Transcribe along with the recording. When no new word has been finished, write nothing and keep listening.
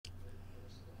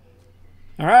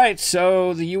All right,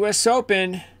 so the U.S.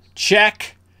 Open,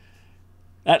 check.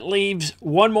 That leaves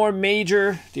one more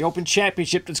major, the Open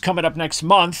Championship, that's coming up next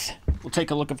month. We'll take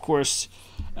a look, of course,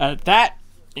 at that,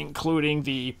 including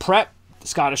the Prep, the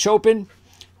Scottish Open,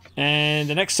 and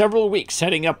the next several weeks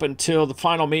heading up until the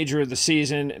final major of the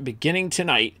season, beginning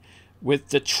tonight with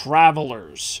the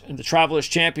Travelers. And the Travelers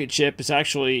Championship is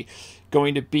actually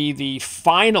going to be the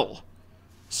final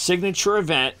signature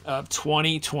event of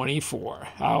 2024.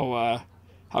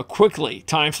 How quickly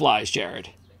time flies, Jared.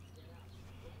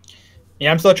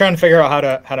 Yeah, I'm still trying to figure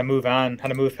out how to move on, how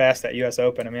to move past that U.S.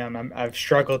 Open. I mean, I've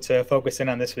struggled to focus in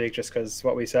on this week just because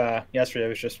what we saw yesterday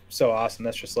was just so awesome.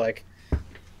 That's just like,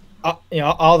 all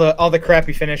the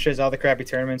crappy finishes, all the crappy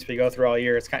tournaments we go through all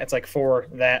year. It's like for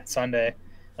that Sunday,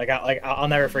 I'll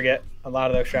never forget a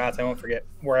lot of those shots. I won't forget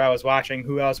where I was watching,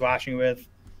 who I was watching with.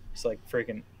 It's like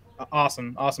freaking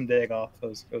awesome day of golf.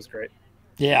 It was great.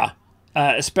 Yeah,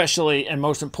 especially and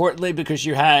most importantly because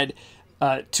you had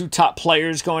two top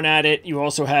players going at it. You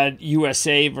also had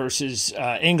USA versus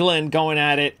England going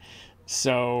at it,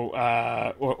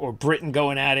 so or Britain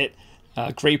going at it.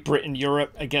 Great Britain,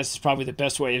 Europe, I guess is probably the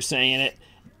best way of saying it,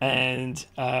 and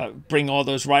bring all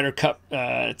those Ryder Cup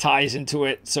ties into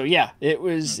it. So yeah, it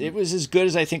was as good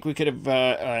as I think we could have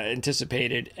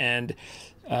anticipated, and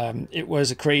it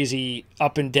was a crazy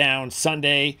up and down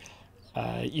Sunday.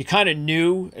 You kind of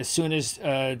knew as soon as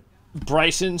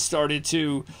Bryson started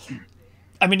to.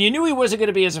 I mean, you knew he wasn't going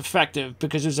to be as effective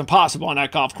because it was impossible on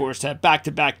that golf course to have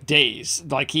back-to-back days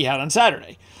like he had on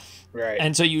Saturday. Right.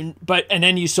 And so and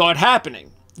then you saw it happening.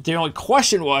 The only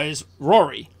question was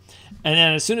Rory. And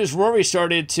then as soon as Rory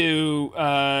started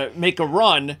to make a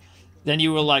run, then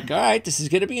you were like, all right, this is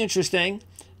going to be interesting.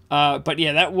 But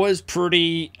yeah, that was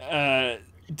pretty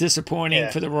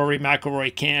disappointing for the Rory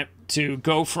McIlroy camp to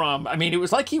go from, I mean, it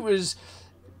was like he was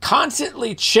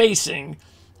constantly chasing.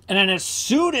 And then as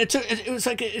soon it's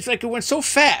like it went so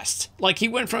fast. Like he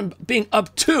went from being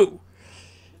up 2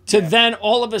 to then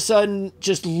all of a sudden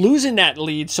just losing that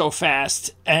lead so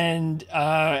fast, and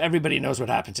everybody knows what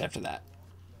happens after that.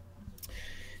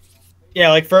 Yeah,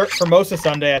 like for most of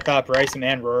Sunday, I thought Bryson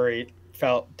and Rory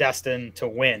felt destined to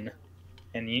win,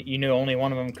 and you knew only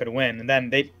one of them could win. And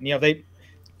then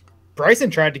Bryson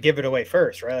tried to give it away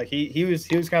first, right? Like he was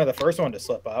kind of the first one to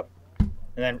slip up.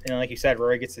 And then, like you said,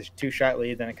 Rory gets his 2-shot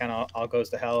lead. Then it kind of all goes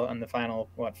to hell on the final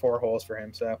 4 holes for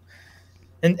him. So,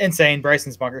 insane.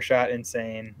 Bryson's bunker shot,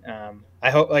 insane.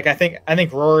 I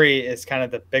think Rory is kind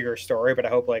of the bigger story, but I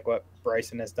hope like what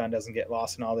Bryson has done doesn't get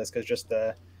lost in all this, because just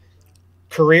the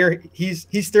career he's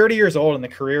 30 years old, and the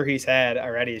career he's had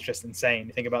already is just insane.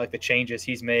 You think about like the changes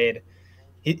he's made.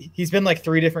 He's been like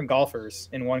 3 different golfers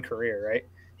in one career, right?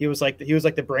 He was like the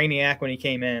brainiac when he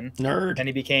came in, nerd, and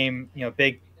he became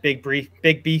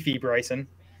big beefy Bryson.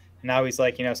 Now he's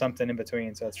like something in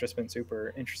between. So it's just been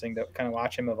super interesting to kind of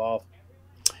watch him evolve.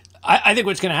 I think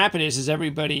what's going to happen is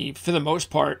everybody, for the most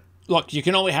part, look, you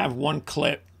can only have one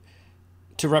clip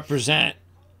to represent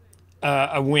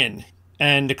a win,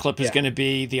 and the clip is going to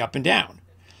be the up and down.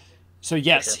 So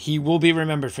yes, he will be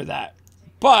remembered for that.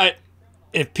 But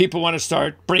if people want to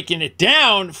start breaking it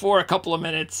down for a couple of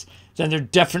minutes, then they're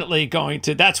definitely going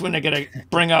to. That's when they're going to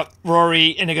bring up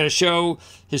Rory, and they're going to show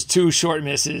his 2 short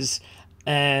misses.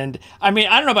 And I mean,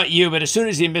 I don't know about you, but as soon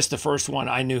as he missed the first one,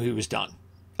 I knew he was done.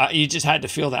 You just had to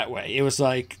feel that way. It was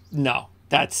like, no,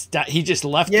 that he just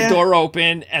left the door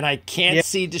open, and I can't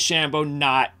see DeChambeau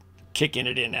not kicking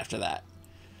it in after that.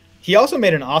 He also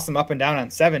made an awesome up and down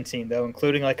on 17, though,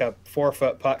 including like a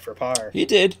 4-foot putt for par. He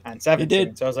did. On 17. He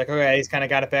did. So I was like, okay, he's kind of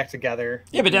got it back together.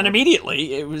 Yeah, but then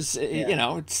immediately it was,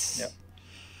 it's.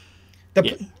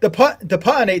 Yep. The putt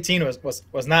on 18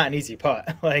 was not an easy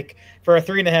putt. Like for a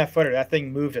 3.5 footer, that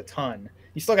thing moved a ton.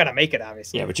 You still got to make it,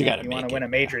 obviously. Yeah, but you got to. You want to win a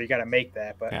major, you got to make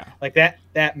that. But like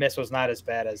that miss was not as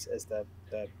bad as the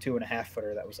 2.5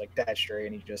 footer that was like dead straight,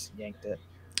 and he just yanked it.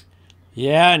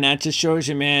 Yeah, and that just shows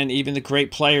you, man, even the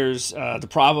great players, the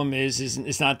problem is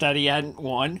it's not that he hadn't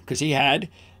won, because he had.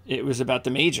 It was about the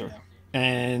major.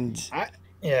 And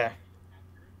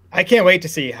I can't wait to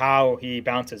see how he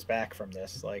bounces back from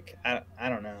this. Like, I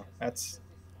don't know. That's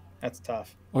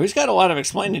tough. Well, he's got a lot of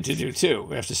explaining to do, too.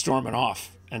 We have to storm it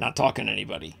off and not talking to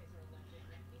anybody.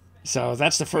 So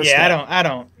that's the first step. I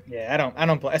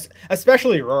don't blame,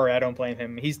 especially Rory. I don't blame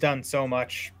him. He's done so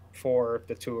much for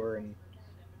the tour and,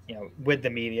 with the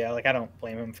media. Like, I don't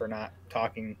blame him for not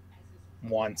talking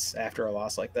once after a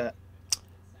loss like that.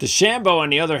 DeChambeau, on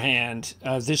the other hand,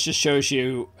 this just shows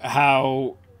you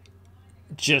how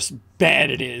just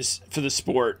bad it is for the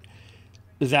sport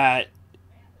that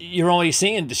you're only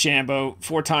seeing DeChambeau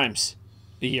 4 times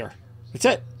a year. That's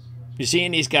it. You're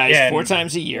seeing these guys Yeah, 4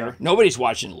 times a year. yeah. Nobody's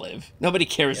watching Live. Nobody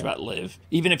cares about Live.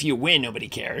 Even if you win, nobody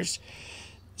cares.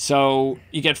 So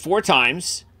you get 4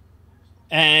 times,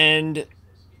 and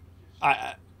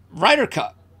Ryder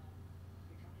Cup.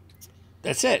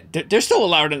 That's it. They're still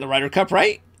allowed in the Ryder Cup,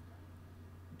 right?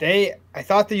 I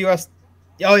thought the U.S.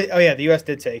 Oh yeah, the U.S.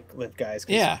 did take Live guys.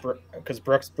 Because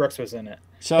Brooks was in it.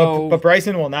 So, but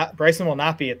Bryson will not. Bryson will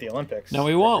not be at the Olympics. No,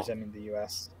 he won't. Representing the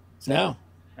U.S. So, no,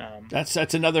 that's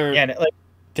another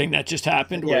thing that just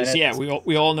happened.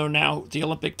 We all know now the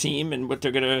Olympic team and what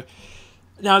they're gonna.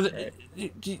 Now,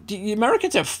 the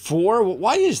Americans have 4.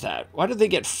 Why is that? Why do they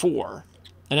get 4,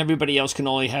 and everybody else can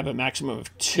only have a maximum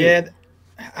of 2? Yeah,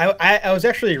 I was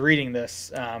actually reading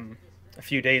this a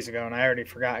few days ago, and I already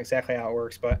forgot exactly how it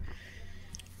works, but.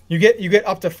 You get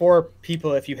up to 4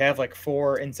 people if you have like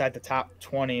 4 inside the top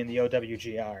 20 in the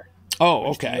OWGR. Oh,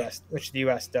 okay. Which the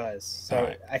US does. So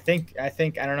right. I think I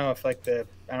don't know if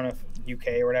UK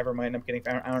or whatever might end up getting.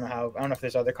 I don't know if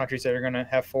there's other countries that are going to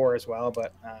have 4 as well.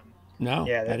 But no,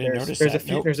 yeah, I didn't notice there's that. a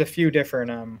few there's a few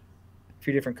different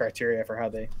criteria for how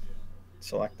they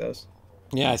select those.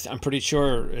 Yeah, I'm pretty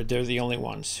sure they're the only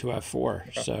ones who have 4.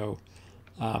 Okay. So,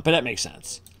 but that makes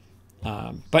sense.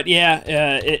 But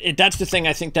yeah, that's the thing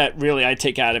I think that really I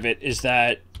take out of it is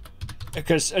that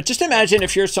because just imagine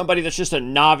if you're somebody that's just a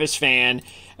novice fan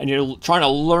and you're trying to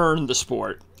learn the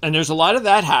sport. And there's a lot of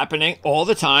that happening all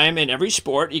the time in every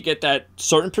sport. You get that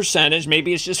certain percentage,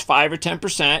 maybe it's just 5 or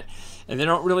 10%, and they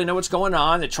don't really know what's going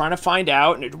on. They're trying to find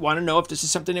out and they want to know if this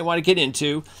is something they want to get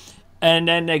into. And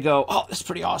then they go, oh, that's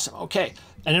pretty awesome. Okay.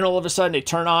 And then all of a sudden they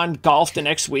turn on golf the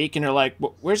next week and they're like,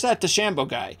 where's that DeChambeau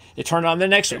guy? They turn on the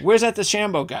next week. Where's that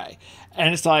DeChambeau guy?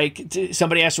 And it's like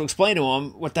somebody has to explain to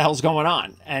them what the hell's going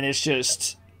on. And it's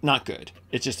just not good.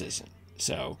 It just isn't.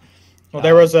 So, well,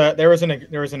 there was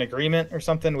an agreement or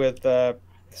something with the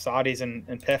Saudis and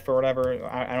PIF or whatever.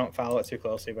 I don't follow it too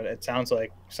closely, but it sounds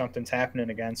like something's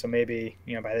happening again. So maybe,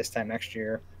 by this time next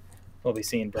year, we'll be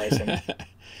seeing Bryson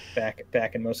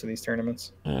back in most of these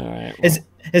tournaments. All right. Well.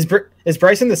 Is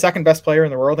Bryson the second best player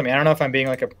in the world? I mean, I don't know if I'm being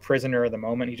like a prisoner of the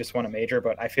moment. He just won a major,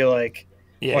 but I feel like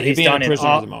what he's done in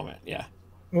all of the moment. Yeah.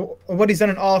 What he's done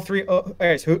in all 3.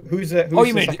 Who's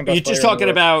the second best just talking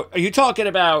about? Are you talking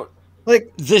about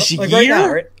like this like year, right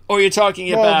now, right? Or you're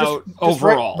talking about just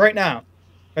overall? Right now,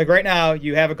 like right now,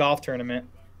 you have a golf tournament.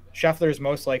 Scheffler's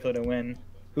most likely to win.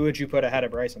 Who would you put ahead of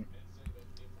Bryson?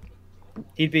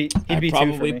 He'd be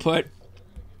probably put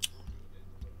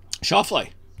Schauffele.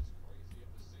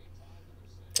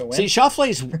 See,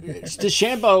 Schauffele's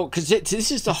DeChambeau, because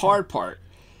this is the hard part.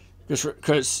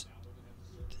 Because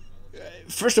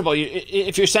first of all,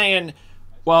 if you're saying,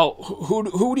 well,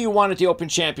 who do you want at the Open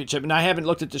Championship? And I haven't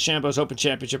looked at DeChambeau's Open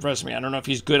Championship resume. I don't know if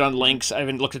he's good on links. I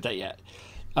haven't looked at that yet.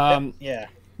 Yeah.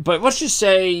 But let's just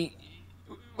say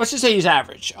he's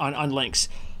average on links,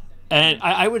 and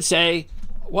I would say.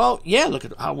 Well, yeah, look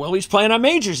at how well he's playing on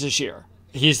majors this year.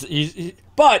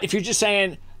 But if you're just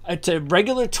saying it's a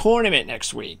regular tournament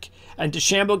next week and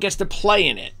DeChambeau gets to play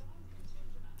in it,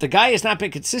 the guy has not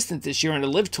been consistent this year on the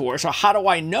Live Tour, so how do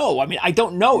I know? I mean, I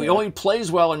don't know. He only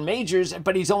plays well in majors,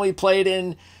 but he's only played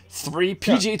in 3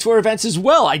 PGA Tour events as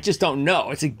well. I just don't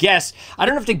know. It's a guess. I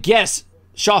don't have to guess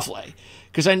Schauffele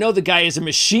because I know the guy is a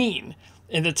machine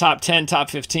in the top 10, top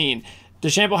 15.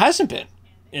 DeChambeau hasn't been.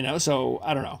 So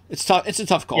I don't know. It's tough. It's a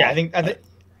tough call. Yeah, I think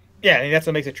that's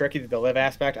what makes it tricky, the Live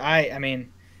aspect. I mean,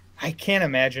 I can't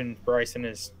imagine Bryson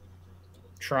is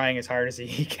trying as hard as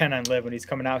he can on Live when he's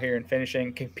coming out here and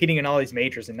competing in all these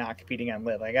majors and not competing on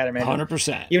Live. I gotta imagine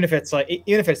 100%. Even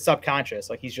if it's subconscious,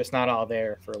 like he's just not all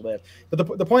there for Live. But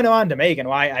the point I wanted to make and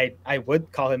why I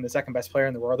would call him the second best player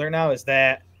in the world right now is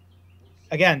that.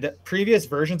 Again, the previous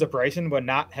versions of Bryson would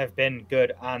not have been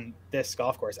good on this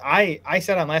golf course. I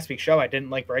said on last week's show I didn't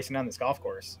like Bryson on this golf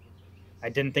course. I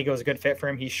didn't think it was a good fit for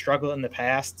him. He struggled in the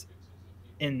past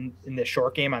in the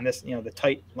short game on this, the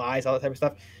tight lies, all that type of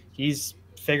stuff. He's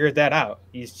figured that out.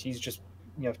 He's just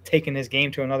taken his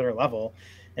game to another level,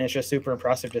 and it's just super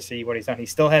impressive to see what he's done. He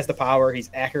still has the power.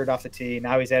 He's accurate off the tee.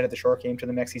 Now he's added the short game to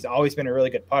the mix. He's always been a really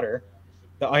good putter.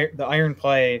 The iron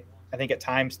play, I think at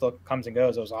times still comes and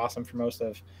goes. It was awesome for most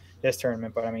of this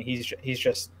tournament, but I mean,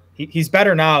 he's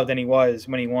better now than he was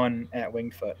when he won at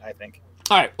Winged Foot, I think.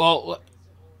 All right. Well,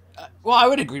 I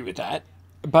would agree with that,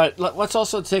 but let's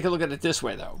also take a look at it this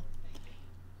way, though.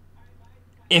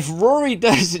 If Rory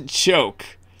doesn't choke,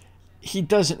 he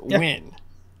doesn't win.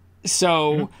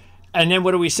 So, and then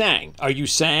what are we saying? Are you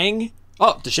saying,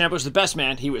 oh, DeChambeau's the best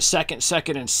man? He was second,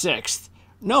 and sixth.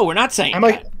 No, we're not saying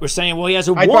that. We're saying, well, he has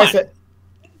a 1.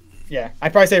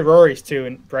 I'd probably say Rory's 2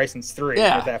 and Bryson's 3.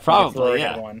 Yeah, probably, Rory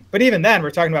had 1. But even then,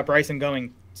 we're talking about Bryson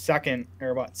going second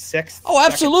or what, sixth? Oh,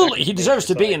 absolutely. Second He deserves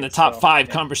to be in the top five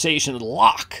yeah. conversation.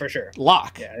 Lock. For sure.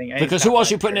 Lock. Yeah, I think because who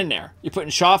else are you putting in there? You're putting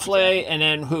Schauffele, and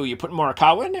then who? You putting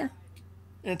Morikawa in there?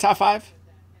 In the top five?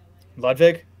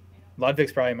 Ludwig?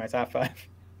 Ludwig's probably my top five.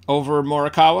 Over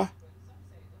Morikawa?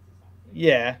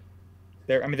 Yeah.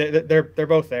 They're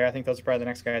both there. I think those are probably the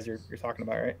next guys you're talking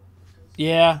about, right?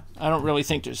 Yeah, I don't really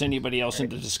think there's anybody else in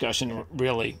the discussion,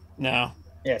 really. No.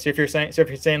 Yeah, so if you're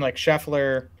saying like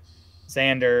Scheffler,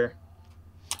 Xander,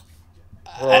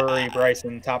 Rory,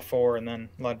 Bryson, top four, and then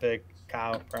Ludwig,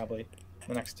 Kyle, probably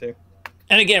the next two.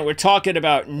 And again, we're talking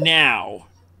about now,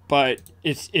 but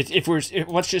let's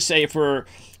just say if we're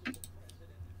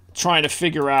trying to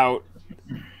figure out,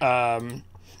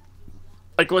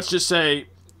 like let's just say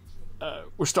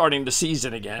we're starting the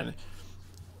season again.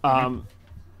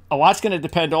 A lot's going to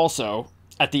depend also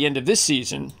at the end of this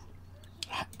season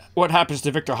what happens to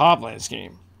Victor Hovland's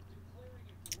game.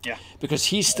 Yeah. Because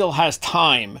he still has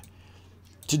time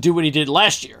to do what he did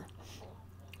last year,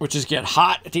 which is get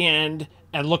hot at the end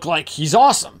and look like he's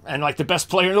awesome and like the best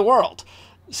player in the world.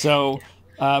 So,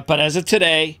 but as of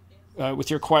today, with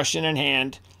your question in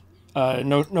hand,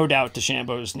 no doubt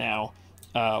DeChambeau's now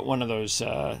one of those,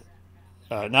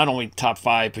 not only top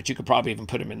five, but you could probably even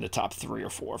put him in the top 3 or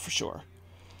 4 for sure.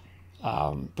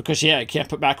 Because I can't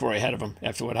put McIlroy ahead of him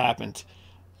after what happened,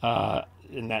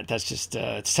 and that's just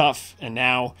it's tough. And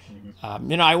now,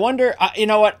 I wonder. You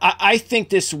know what? I think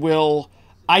this will.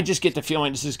 I just get the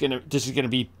feeling this is gonna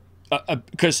be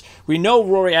because we know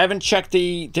Rory. I haven't checked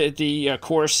the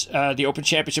course, the Open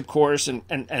Championship course,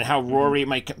 and how Rory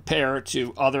might compare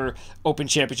to other Open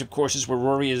Championship courses where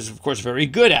Rory is, of course, very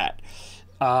good at.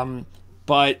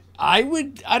 But I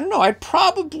don't know. I'd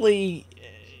probably.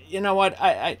 You know what?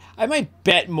 I might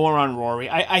bet more on Rory.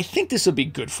 I think this will be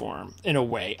good for him in a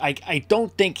way. I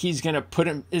don't think he's going to put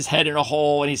his head in a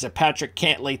hole and he's a Patrick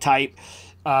Cantlay type,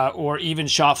 or even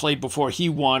Schauffele before he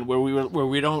won, where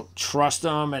we don't trust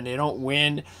them and they don't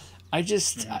win. I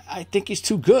think he's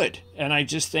too good, and I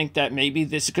just think that maybe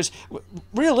this, because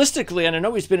realistically, and I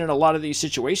know he's been in a lot of these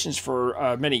situations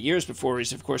for many years before.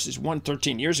 He's won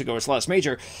 13 years ago his last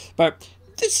major, but.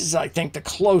 This is, I think, the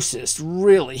closest,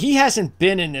 really. He hasn't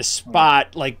been in this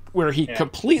spot like where he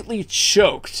completely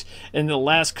choked in the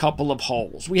last couple of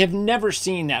holes. We have never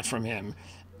seen that from him.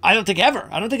 I don't think ever.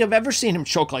 I don't think I've ever seen him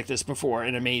choke like this before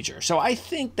in a major. So I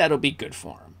think that'll be good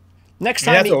for him. Next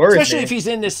time, especially if he's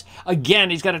in this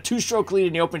again, he's got a 2-stroke lead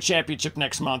in the Open Championship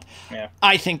next month. Yeah.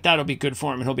 I think that'll be good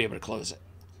for him, and he'll be able to close it.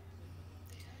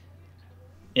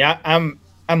 Yeah,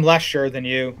 I'm less sure than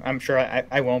you. I'm sure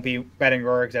I won't be betting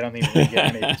Rory because I don't think he's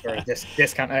going to get any sort of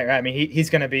discount. I mean, he's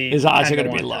going to be his odds are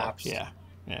going to be low. Tops.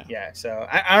 Yeah. So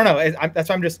I don't know. That's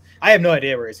why I have no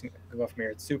idea where he's going to go from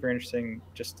here. It's super interesting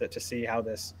just to see how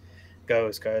this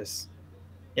goes because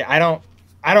I don't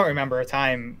remember a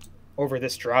time over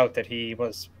this drought that he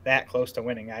was that close to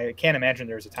winning. I can't imagine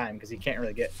there was a time because he can't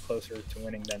really get closer to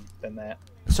winning than that.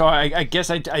 So I guess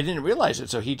I didn't realize it.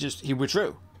 So he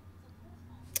withdrew.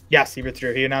 Yes, he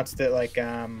withdrew. He announced it like 3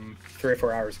 or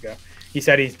 4 hours ago. He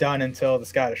said he's done until the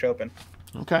Scottish Open.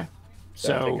 Okay.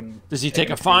 So does he take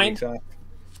a fine?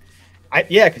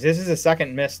 Yeah, because this is a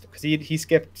second missed because he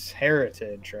skipped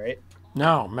Heritage, right?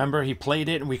 No, remember he played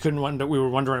it and we were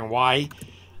wondering why.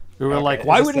 We were like,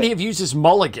 why wouldn't he have used his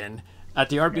mulligan at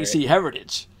the RBC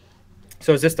Heritage?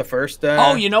 So is this the first?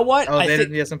 Oh, you know what? I think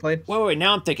he hasn't played. Wait.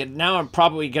 Now I'm thinking. Now I'm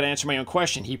probably going to answer my own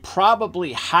question. He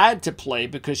probably had to play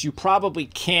because you probably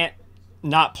can't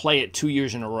not play it 2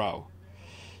 years in a row.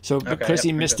 So because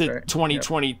he missed it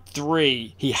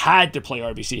 2023, he had to play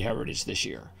RBC Heritage this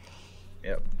year.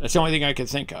 Yep. That's the only thing I could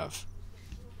think of.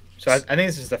 So I think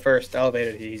this is the first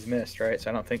elevated he's missed, right?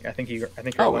 So I think you're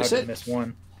allowed to miss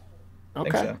one. Okay.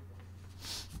 I think so.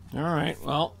 All right.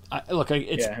 Well,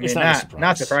 it's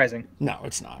not surprising. No,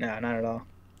 it's not. No, not at all.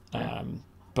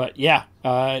 But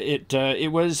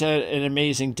it was an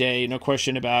amazing day, no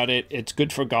question about it. It's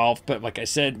good for golf, but like I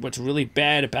said, what's really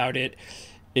bad about it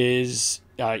is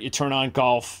you turn on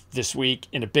golf this week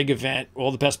in a big event,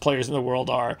 all the best players in the world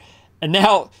are, and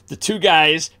now the two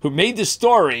guys who made the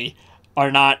story are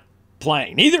not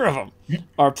playing. Neither of them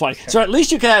are playing. So at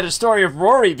least you could have a story of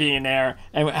Rory being there,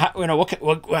 and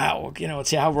let's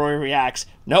see how Rory reacts.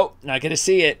 Nope, not going to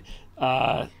see it.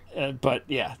 But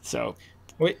yeah, so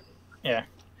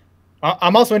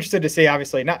I'm also interested to see.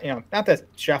 Obviously, not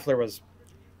that Scheffler was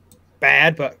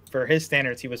bad, but for his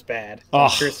standards, he was bad. So I'm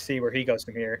curious to see where he goes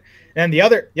from here. And the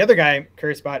other guy I'm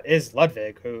curious about is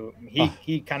Ludwig, who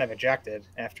he kind of ejected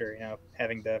after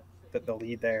having the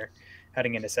lead there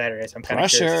heading into Saturday. So I'm kind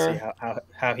of curious to see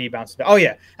how he bounces back. Oh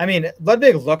yeah, I mean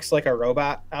Ludwig looks like a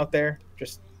robot out there.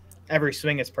 Just every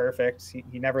swing is perfect.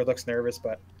 He never looks nervous,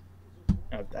 but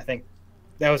I think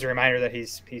that was a reminder that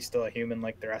he's still a human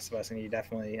like the rest of us, and he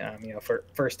definitely for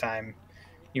first time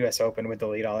U.S. Open with the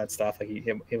lead, all that stuff. Like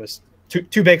it was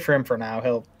too big for him for now.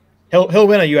 He'll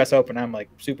win a U.S. Open. I'm like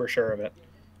super sure of it.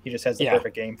 He just has the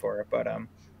perfect game for it, but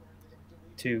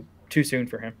too soon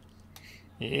for him.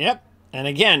 Yep. And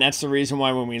again, that's the reason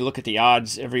why when we look at the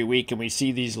odds every week and we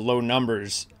see these low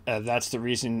numbers, that's the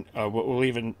reason we'll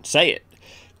even say it.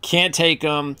 Can't take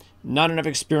them. Not enough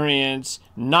experience.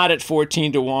 Not at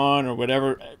 14-1 or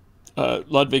whatever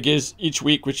Ludwig is each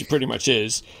week, which he pretty much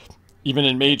is, even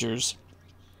in majors.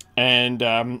 And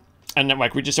then,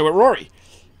 like we just said with Rory,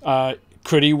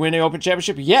 could he win an Open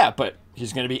Championship? Yeah, but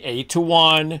he's going to be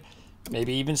 8-1,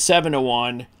 maybe even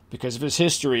 7-1 because of his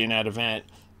history in that event.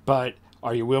 But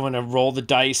are you willing to roll the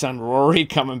dice on Rory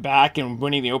coming back and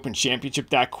winning the Open Championship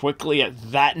that quickly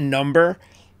at that number?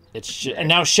 And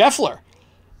now Scheffler,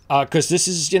 because this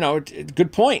is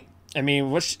good point. I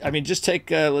mean, just take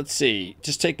let's see,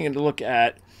 just taking a look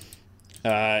at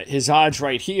his odds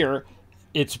right here.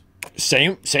 It's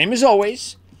same as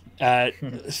always.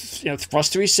 Plus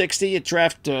 360 at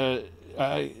Draft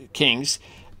Kings,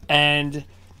 and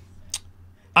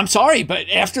I'm sorry, but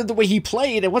after the way he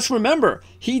played, and let's remember,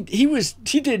 he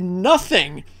did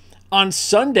nothing on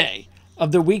Sunday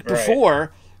of the week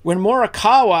before when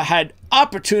Morikawa had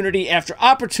opportunity after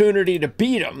opportunity to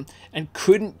beat him and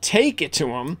couldn't take it to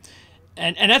him,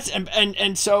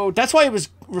 and so that's why it was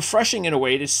refreshing in a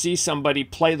way to see somebody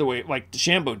play the way like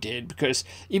DeChambeau did, because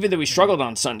even though he struggled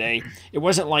on Sunday, it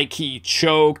wasn't like he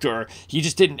choked or he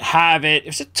just didn't have it. It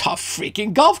was a tough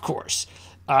freaking golf course.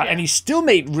 And he still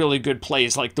made really good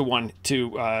plays like the one to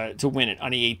win it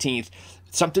on the 18th.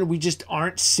 Something we just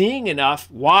aren't seeing enough.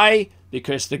 Why?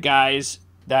 Because the guys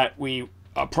that we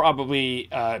are probably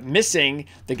missing,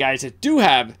 the guys that do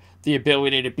have the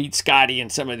ability to beat Scotty in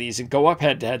some of these and go up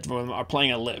head-to-head with him, are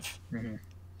playing a live. Mm-hmm.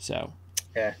 So,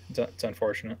 yeah, it's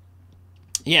unfortunate.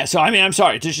 Yeah, so, I mean, I'm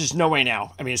sorry. There's just no way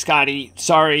now. I mean, Scotty,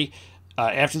 sorry.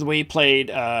 After the way he played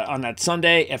on that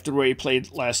Sunday, after the way he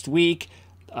played last week,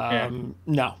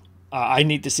 no. I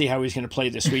need to see how he's going to play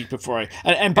this week before I...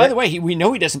 And by the way, we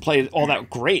know he doesn't play all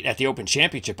that great at the Open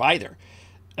Championship either.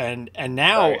 And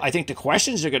now I think the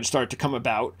questions are going to start to come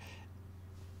about.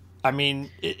 I mean...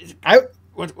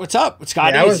 What's up with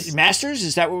Scotty? Masters?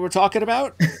 Is that what we're talking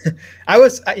about? I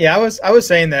was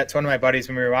saying that to one of my buddies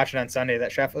when we were watching on Sunday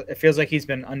that Scheffler, it feels like he's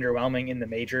been underwhelming in the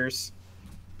majors,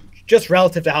 just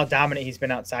relative to how dominant he's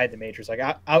been outside the majors. Like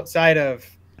outside of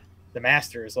the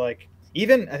Masters, like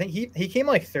even I think he came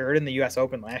like third in the U.S.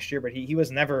 Open last year, but he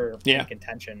was never in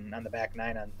contention on the back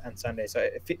nine on Sunday. So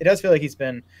it does feel like he's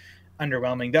been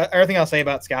underwhelming. The other thing I'll say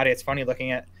about Scotty, it's funny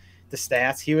looking at the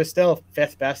stats. He was still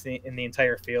fifth best in the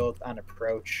entire field on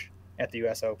approach at the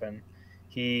U.S. Open.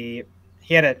 He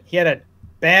had a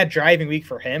bad driving week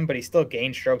for him, but he still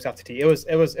gained strokes off the tee. It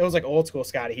was like old school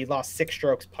Scotty. He lost 6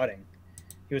 strokes putting.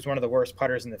 He was one of the worst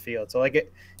putters in the field. So like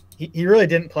he really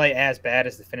didn't play as bad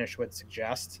as the finish would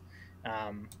suggest.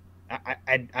 I'm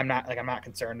not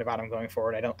concerned about him going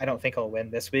forward. I don't think he'll win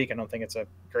this week. I don't think it's a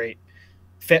great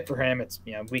fit for him. It's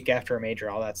week after a major,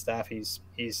 all that stuff.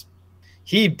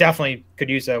 He definitely could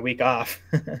use a week off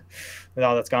with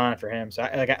all that's gone on for him. So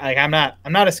I'm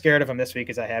not as scared of him this week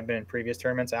as I have been in previous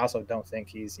tournaments. I also don't think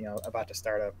he's about to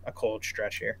start a cold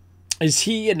stretch here. Is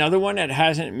he another one that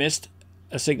hasn't missed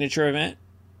a signature event?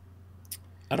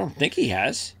 I don't think he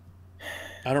has.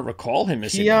 I don't recall him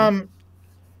missing.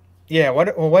 Yeah.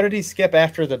 What did he skip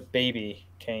after the baby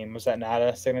came? Was that not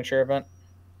a signature event?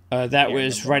 That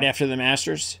was right after the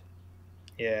Masters.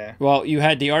 Yeah. Well, you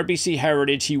had the RBC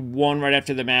Heritage. He won right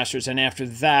after the Masters, and after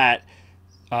that,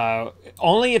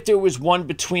 only if there was one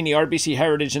between the RBC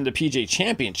Heritage and the PGA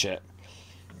Championship.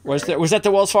 Was that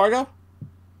the Wells Fargo?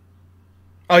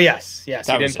 Oh yes. He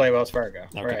didn't play Wells Fargo.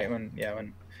 Okay. Right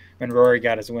when Rory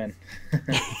got his win.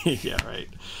 Yeah. Right.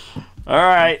 All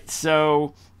right.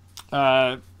 So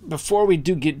before we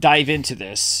dive into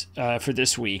this for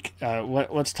this week,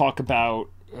 let's talk about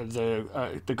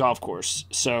the golf course.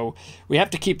 So we have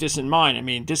to keep this in mind. I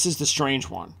mean, this is the strange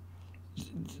one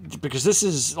because this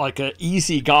is like an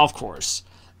easy golf course,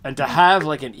 and to have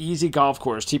like an easy golf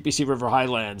course, TPC River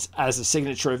Highlands, as a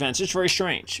signature event, it's very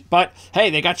strange. But hey,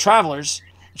 they got Travelers.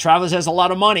 Travelers has a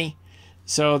lot of money,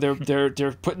 so they're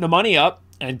putting the money up,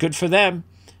 and good for them.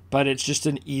 But it's just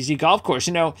an easy golf course.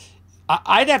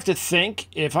 I'd have to think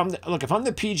if I'm the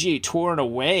PGA Tour in a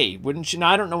way, wouldn't you?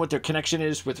 Now, I don't know what their connection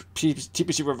is with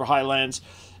TPC River Highlands.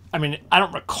 I mean, I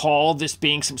don't recall this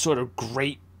being some sort of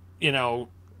great,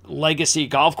 legacy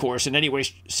golf course in any way,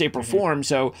 shape, or form.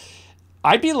 So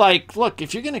I'd be like, look,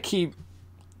 if you're going to keep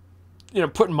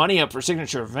putting money up for a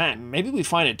signature event, maybe we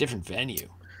find a different venue.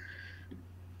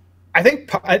 I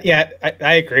think, yeah,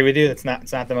 I agree with you. It's not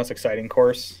the most exciting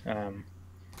course.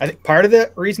 I think part of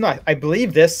the reason I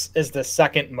believe this is the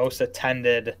second most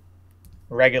attended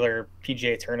regular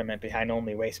PGA tournament behind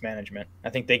only Waste Management. I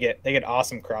think they get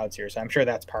awesome crowds here, so I'm sure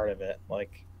that's part of it.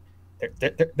 Like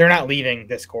they're not leaving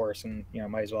this course, and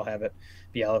might as well have it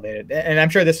be elevated. And I'm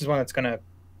sure this is one that's going to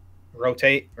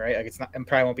rotate, right? Like it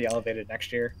probably won't be elevated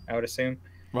next year, I would assume.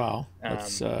 Well,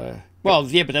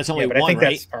 yeah, but that's only one,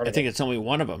 right? I think it's only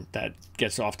one of them that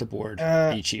gets off the board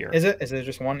each year. Is it? Is it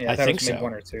just one? Yeah, I thought think it was maybe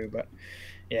one or two, but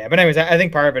yeah. But anyways, I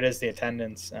think part of it is the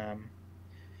attendance.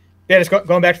 Yeah, just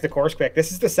going back to the course quick.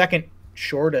 This is the second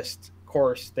shortest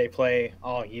course they play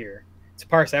all year. It's a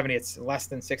par 70. It's less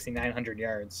than 6,900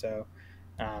 yards. So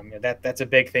that's a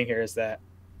big thing here. Is that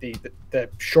the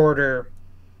shorter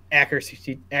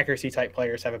accuracy type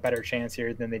players have a better chance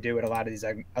here than they do at a lot of these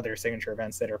other signature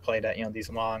events that are played at these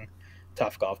long,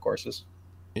 tough golf courses.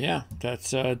 Yeah,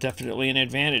 that's definitely an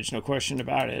advantage, no question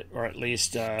about it. Or at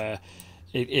least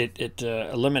it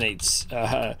eliminates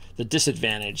the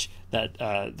disadvantage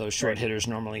that those short hitters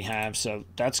normally have. So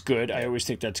that's good. I always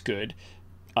think that's good.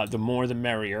 The more the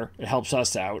merrier. It helps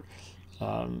us out.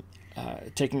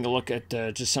 Taking a look at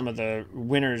just some of the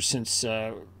winners since,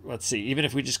 let's see, even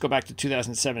if we just go back to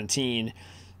 2017,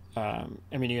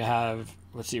 you have,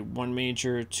 let's see, 1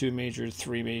 major, 2 major,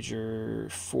 3 major,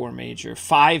 4 major,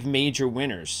 5 major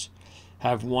winners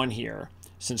have won here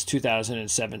since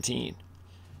 2017.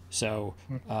 So,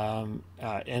 and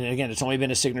again, it's only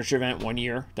been a signature event 1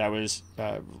 year. That was,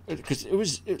 because it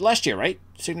was last year, right?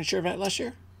 Signature event last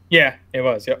year? Yeah, it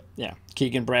was. Yep. Yeah,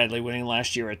 Keegan Bradley winning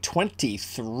last year at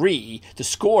 23. The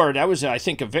score, that was, I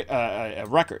think, a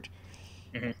record.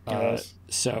 Mm-hmm.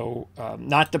 So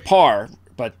not the par,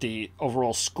 but the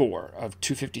overall score of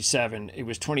 257. It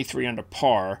was 23 under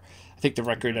par. I think the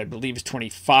record, I believe, is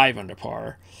 25 under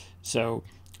par. So,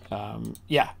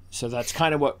 yeah. So that's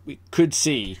kind of what we could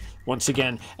see once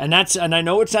again. And I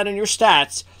know it's not in your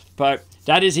stats, but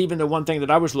that is even the one thing that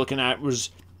I was looking at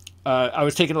was. I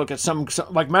was taking a look at some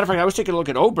like matter of fact, I was taking a look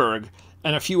at Oberg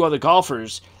and a few other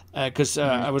golfers because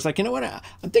I was like, you know what,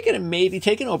 I'm thinking of maybe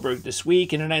taking Oberg this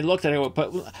week, and then I looked at it,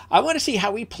 but I want to see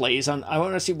how he plays on. I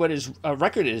want to see what his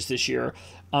record is this year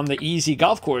on the easy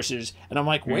golf courses, and I'm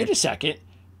like, wait a second,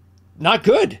 not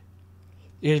good.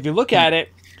 If you look at it,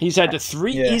 he's had the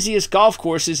 3 easiest golf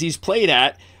courses he's played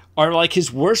at are like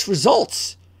his worst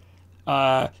results: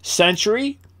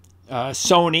 Century,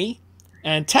 Sony,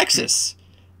 and Texas.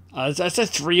 That's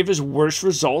 3 of his worst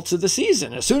results of the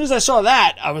season. As soon as I saw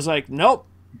that, I was like, nope.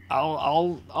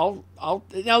 I'll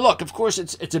now look. Of course,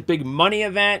 it's a big money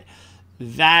event.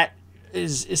 That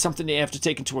is something they have to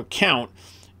take into account.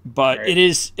 But right. it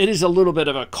is a little bit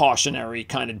of a cautionary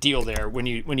kind of deal there when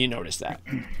you notice that.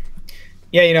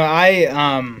 Yeah,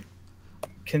 I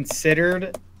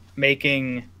considered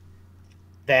making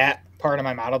that part of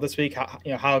my model this week.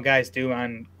 How guys do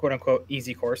on quote unquote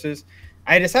easy courses.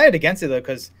 I decided against it though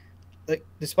because, like,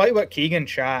 despite what Keegan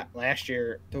shot last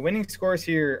year, the winning scores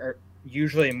here are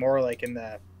usually more like in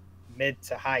the mid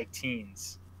to high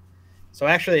teens. So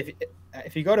actually,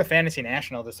 if you go to Fantasy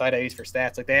National, the site I use for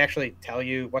stats, like they actually tell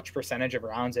you which percentage of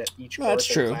rounds at each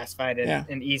course are classified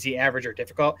in easy, average, or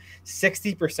difficult.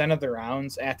 60% of the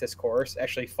rounds at this course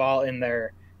actually fall in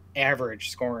their average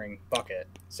scoring bucket.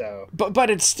 So, but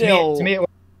it's still to me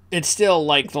it's still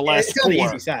like the last 4. The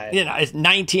easy side. It's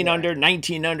 19 under,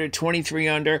 19 under, 23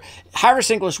 under.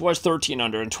 Harris English was 13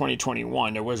 under in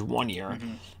 2021. There was 1 year,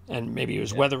 and maybe it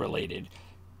was weather related.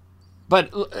 But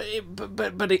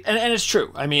it's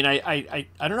true. I mean, I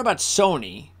don't know about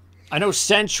Sony. I know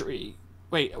Century.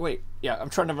 Wait. Yeah, I'm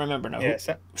trying to remember now. Yeah,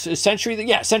 Century.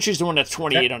 Yeah, Century's the one that's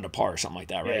 28 under par or something like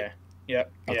that, right? Yeah.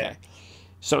 Okay. Yeah.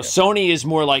 So Sony is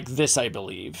more like this, I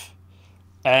believe.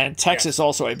 And Texas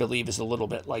also, I believe, is a little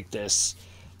bit like this.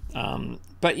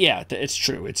 But yeah, it's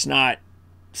true. It's not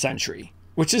Century,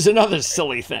 which is another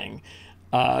silly thing.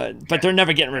 But they're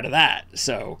never getting rid of that.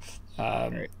 So,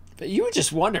 but you would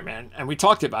just wonder, man. And we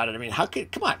talked about it. I mean,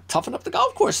 come on, toughen up the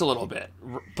golf course a little bit.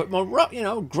 Put more rough,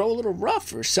 grow a little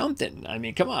rough or something. I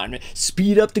mean, come on,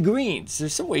 speed up the greens.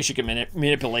 There's some ways you can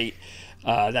manipulate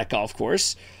that golf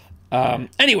course.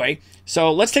 Anyway,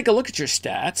 so let's take a look at your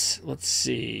stats. Let's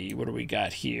see, what do we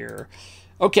got here?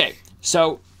 Okay,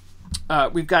 so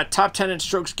we've got top 10 in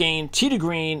strokes gained, tee to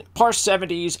green, par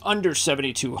 70s, under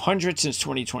 7,200 since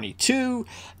 2022,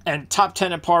 and top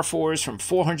 10 in par 4s from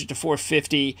 400 to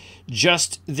 450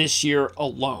 just this year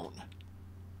alone.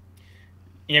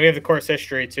 We have the course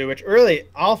history too, which really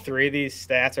all 3 of these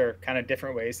stats are kind of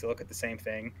different ways to look at the same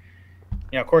thing.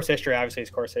 course history obviously is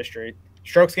course history.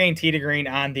 Strokes gained tee to green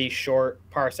on the short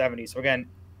par 70. So again,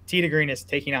 tee to green is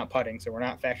taking out putting, so we're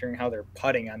not factoring how they're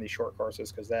putting on these short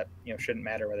courses because that shouldn't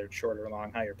matter whether it's short or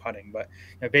long how you're putting, but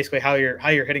basically how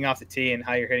you're hitting off the tee and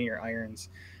how you're hitting your irons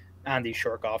on these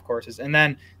short golf courses. And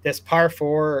then this par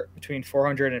 4 between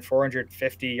 400 and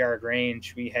 450 yard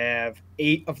range, we have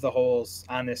 8 of the holes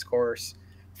on this course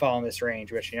fall in this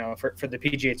range, which for the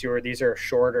PGA Tour, these are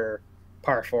shorter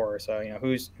par 4. So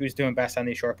who's doing best on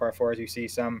these short par 4s? You see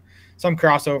some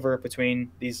crossover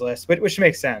between these lists, which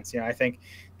makes sense. I think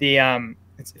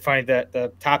it's funny that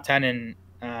the top 10 in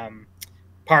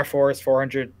par 4 is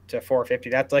 400 to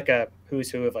 450. That's like a who's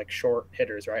who of like short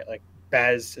hitters, right? Like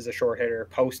Bez is a short hitter.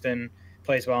 Poston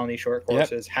plays well in these short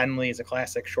courses. Yep. Henley is a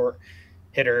classic short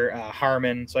hitter.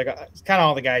 Harmon. So it's kind of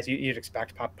all the guys you'd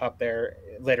expect pop up there,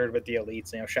 littered with the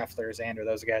elites. Scheffler, Xander,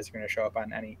 those guys are going to show up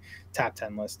on any top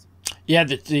 10 list. Yeah,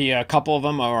 the couple of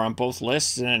them are on both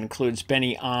lists, and it includes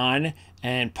Benny On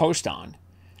and Post On.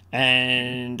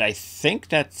 And I think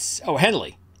that's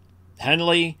Henley,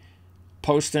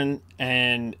 Poston,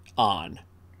 and On,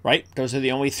 right? Those are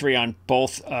the only 3 on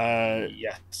both.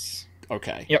 Yes.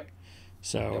 Okay. Yep.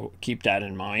 So keep that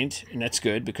in mind, and that's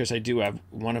good because I do have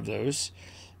one of those.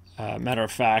 Matter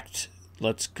of fact,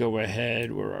 let's go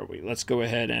ahead. Where are we? Let's go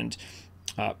ahead and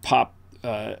pop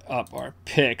up our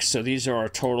picks. So these are our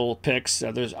total picks.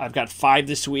 I've got 5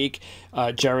 this week.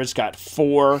 Jared's got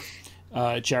 4.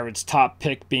 Jared's top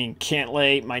pick being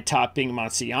Cantlay, my top being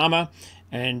Matsuyama,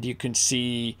 and you can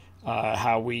see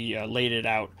how we laid it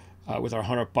out with our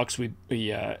 $100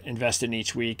 we invested in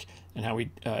each week and how we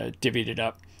divvied it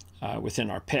up within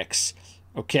our picks.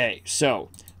 Okay, so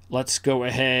let's go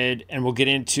ahead and we'll get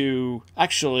into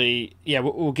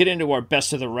we'll get into our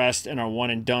best of the rest and our one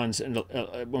and dones and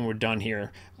when we're done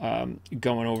here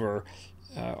going over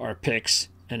our picks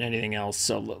and anything else.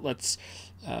 So let's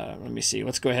let me see.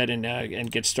 Let's go ahead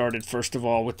and get started first of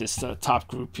all with this top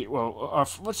group. Well,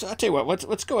 I'll tell you what.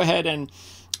 Let's go ahead and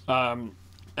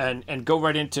go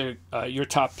right into your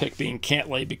top pick being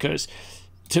Cantlay, because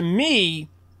to me,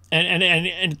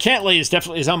 and Cantlay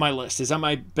is on my list. Is on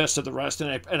my best of the rest,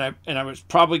 and I was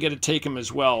probably going to take him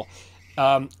as well.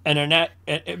 But I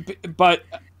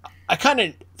kind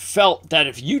of felt that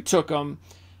if you took him,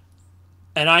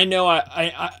 and I know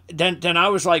then I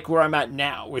was like where I'm at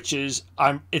now, which is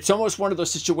it's almost one of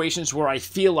those situations where I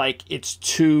feel like it's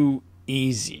too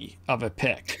easy of a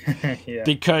pick yeah.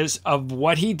 because of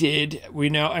what he did. We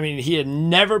know, I mean, he had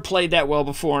never played that well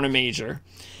before in a major.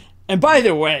 And by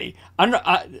the way,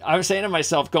 I was saying to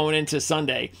myself going into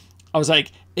Sunday, I was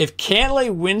like, if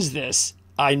Cantlay wins this,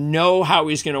 I know how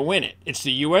he's going to win it. It's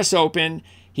the U.S. Open.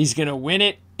 He's going to win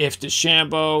it if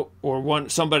DeChambeau or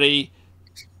somebody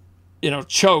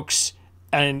chokes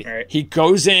and he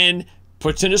goes in,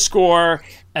 puts in a score,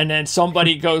 and then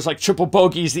somebody goes like triple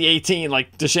bogeys the 18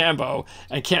 like DeChambeau,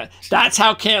 and that's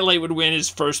how Cantlay would win his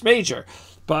first major.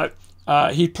 But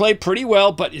he played pretty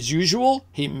well, but as usual,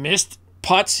 he missed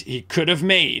putts he could have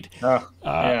made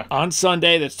on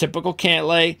Sunday. That's typical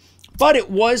Cantlay. But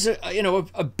it was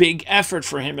a big effort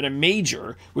for him at a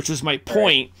major, which was my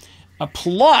point.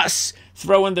 Plus,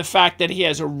 throw in the fact that he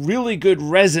has a really good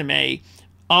resume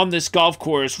on this golf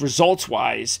course,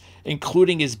 results-wise,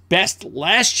 including his best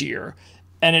last year.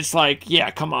 And it's like, yeah,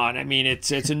 come on. I mean,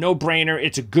 it's a no-brainer.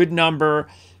 It's a good number,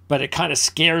 but it kind of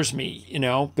scares me,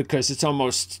 because it's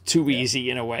almost too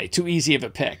easy in a way, too easy of a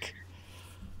pick.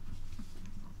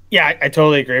 Yeah, I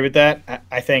totally agree with that.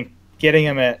 I think getting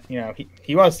him at,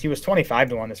 he was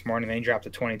 25-1 this morning, then he dropped to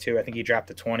 22. I think he dropped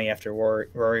to 20 after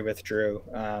Rory withdrew.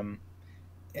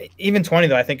 Even 20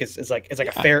 though, I think it's like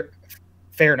a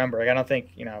fair number. Like I don't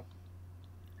think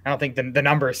the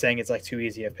number is saying it's like too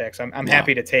easy a pick. So I'm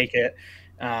happy to take it.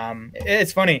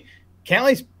 It's funny.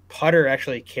 Cantlay's putter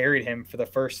actually carried him for the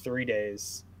first 3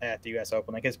 days at the U.S.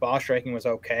 Open. Like his ball striking was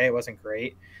okay. It wasn't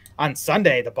great. On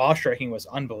Sunday, the ball striking was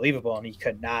unbelievable, and he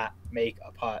could not make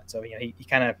a putt. So he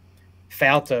kind of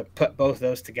failed to put both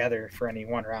those together for any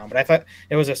one round. But I thought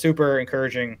it was a super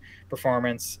encouraging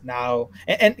performance. Now,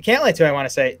 and Cantlay too, I want to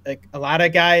say, like a lot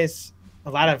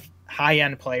of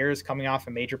high-end players coming off a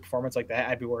major performance like that,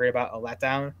 I'd be worried about a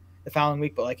letdown the following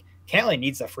week. But like Cantlay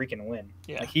needs to freaking win.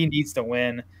 Yeah. Like he needs to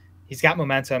win. He's got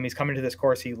momentum. He's coming to this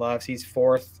course he loves. He's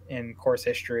 4th in course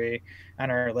history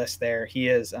on our list there. He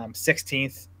is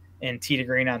 16th in tee to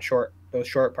green on those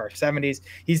short par 70s.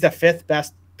 He's the 5th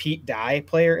best Pete Dye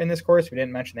player in this course. We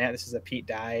didn't mention that. This is a Pete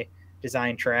Dye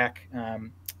design track.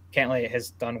 Cantlay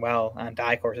has done well on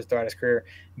Dye courses throughout his career.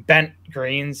 Bent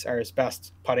greens are his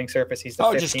best putting surface. He's the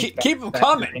 15th just keep them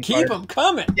coming. Keep them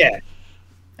coming. Yeah,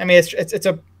 I mean it's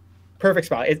a perfect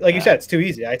spot. Like you said, it's too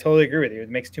easy. I totally agree with you. It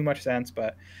makes too much sense,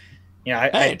 but you know,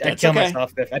 I'd kill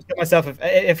myself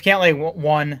if Cantlay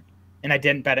won and I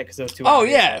didn't bet it because those two. Oh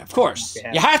yeah, of course.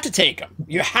 You have to take them.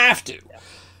 You have to.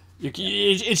 Yeah.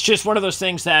 It's just one of those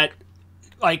things that,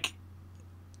 like,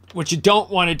 what you don't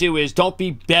want to do is don't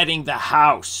be betting the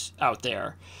house out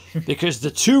there. Because the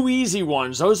two easy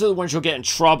ones, those are the ones you'll get in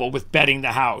trouble with betting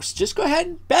the house. Just go ahead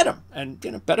and bet them,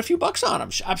 and bet a few bucks on them.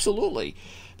 Absolutely,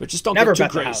 but just don't get too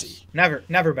crazy.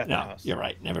 Never bet the house. You're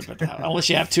right. Never bet the house unless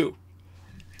you have two,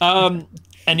 and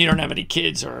you don't have any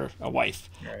kids or a wife.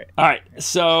 All right.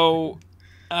 So,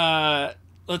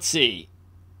 let's see.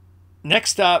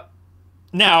 Next up,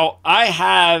 now I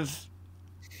have.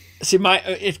 See,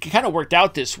 it kind of worked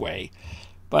out this way,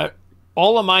 but.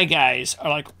 All of my guys are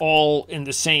like all in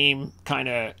the same kind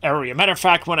of area. Matter of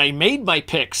fact, when I made my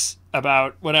picks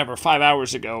about 5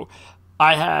 hours ago,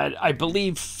 I had, I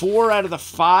believe, 4 out of the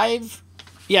 5.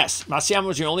 Yes, Matsuyama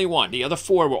was the only one. The other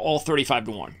 4 were all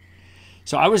 35-1.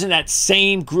 So I was in that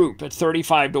same group at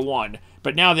 35-1.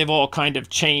 But now they've all kind of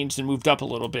changed and moved up a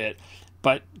little bit.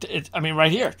 But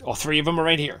right here, all 3 of them are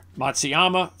right here: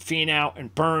 Matsuyama, Finau,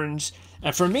 and Burns.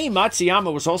 And for me,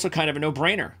 Matsuyama was also kind of a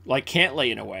no-brainer, like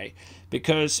Cantlay in a way.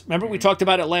 Because, remember, we talked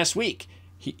about it last week.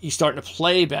 He's starting to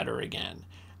play better again.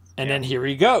 And then here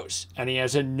he goes. And he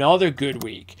has another good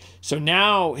week. So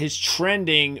now he's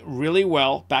trending really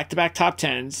well. Back-to-back top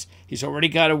 10s. He's already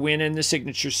got a win in the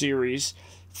Signature Series.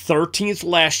 13th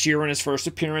last year in his first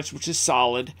appearance, which is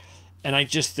solid. And I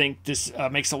just think this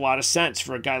makes a lot of sense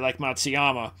for a guy like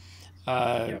Matsuyama.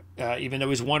 Even though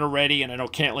he's won already, and I know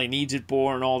Cantlay needs it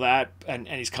more and all that, and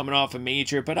he's coming off a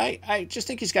major. But I just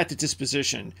think he's got the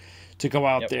disposition to go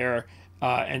out there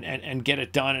and get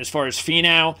it done. As far as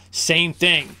Finau, same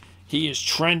thing. He is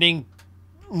trending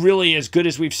really as good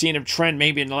as we've seen him trend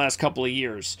maybe in the last couple of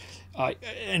years.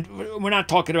 And we're not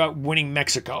talking about winning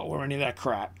Mexico or any of that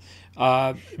crap.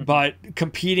 But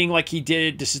competing like he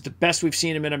did, this is the best we've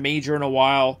seen him in a major in a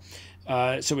while.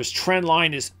 So his trend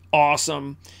line is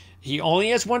awesome. He only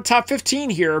has one top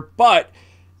 15 here, but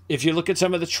if you look at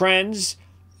some of the trends,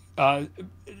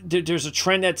 there's a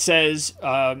trend that says,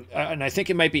 and I think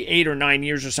it might be 8 or 9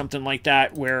 years or something like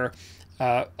that, where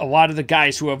a lot of the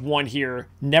guys who have won here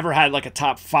never had like a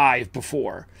top 5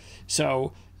 before.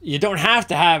 So you don't have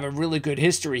to have a really good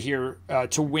history here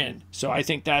to win. So I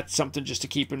think that's something just to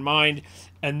keep in mind.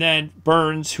 And then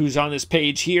Burns, who's on this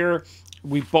page here,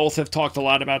 we both have talked a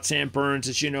lot about Sam Burns,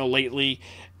 as you know, lately.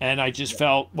 And I just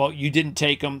felt, well, you didn't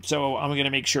take him, so I'm going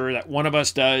to make sure that one of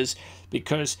us does,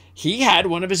 because he had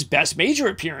one of his best major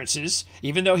appearances,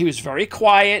 even though he was very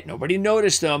quiet. Nobody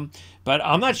noticed him. But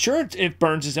I'm not sure if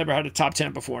Burns has ever had a top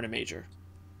 10 before in a major.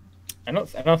 I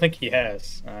don't think he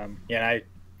has. I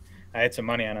had some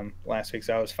money on him last week,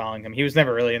 so I was following him. He was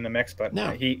never really in the mix, but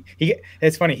no. He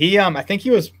it's funny. I think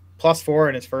he was +4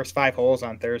 in his first 5 holes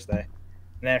on Thursday.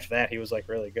 And then after that, he was like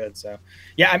really good. So,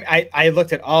 yeah, I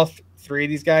looked at all 3 of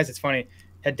these guys. It's funny.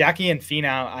 Hideki and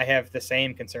Finau, I have the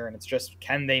same concern. It's just,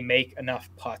 can they make enough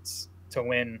putts to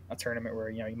win a tournament where,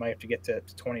 you might have to get to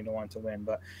 20-1 to win.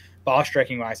 But ball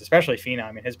striking wise, especially Finau,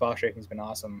 I mean, his ball striking has been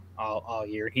awesome all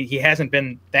year. He hasn't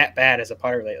been that bad as a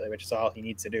putter lately, which is all he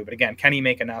needs to do. But again, can he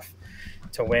make enough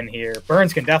to win here?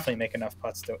 Burns can definitely make enough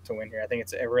putts to win here. I think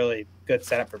it's a really good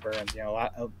setup for Burns.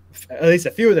 At least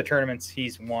a few of the tournaments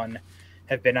he's won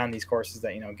have been on these courses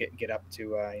that get up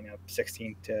to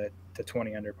 16 to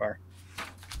 20 under par.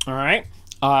 All right,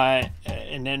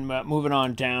 and then moving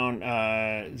on down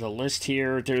the list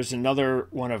here, there's another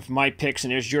one of my picks,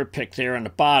 and there's your pick there on the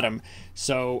bottom.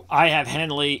 So I have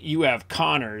Henley, you have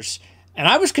Connors, and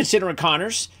I was considering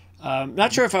Connors.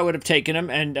 Not sure if I would have taken him,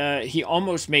 and he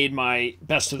almost made my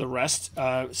best of the rest.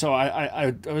 So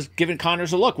I was giving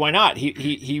Connors a look. Why not?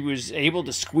 He was able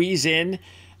to squeeze in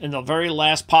the very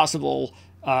last possible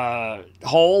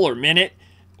hole or minute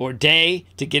or day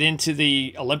to get into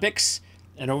the Olympics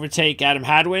and overtake Adam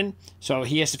Hadwin. So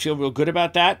he has to feel real good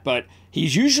about that. But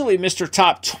he's usually Mr.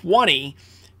 Top 20,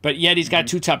 but yet he's got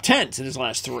 2 top 10s in his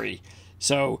last 3.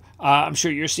 So I'm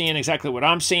sure you're seeing exactly what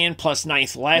I'm seeing, plus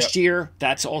 9th last year.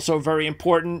 That's also very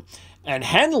important. And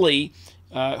Henley,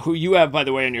 who you have, by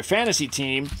the way, on your fantasy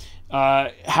team,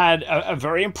 had a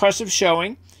very impressive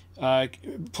showing.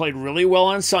 Played really well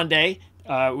on Sunday,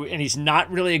 and he's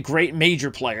not really a great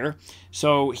major player.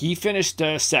 So he finished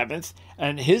 7th,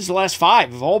 and his last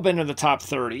 5 have all been in the top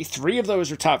 30. 3 of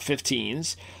those are top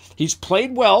 15s. He's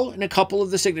played well in a couple of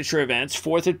the signature events,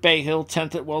 4th at Bay Hill,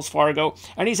 10th at Wells Fargo,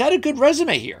 and he's had a good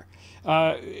resume here.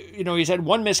 He's had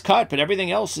one missed cut, but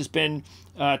everything else has been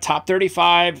top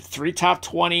 35, 3 top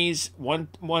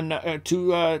 20s,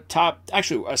 two top.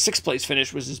 Actually, a 6th place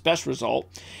finish was his best result,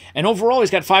 and overall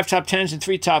he's got 5 top 10s and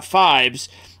 3 top 5s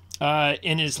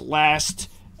in his last.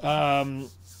 No,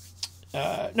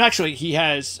 actually, he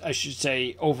has. I should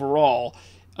say overall,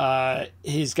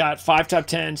 he's got 5 top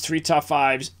 10s, 3 top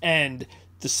 5s, and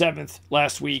the 7th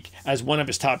last week as one of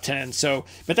his top 10. So,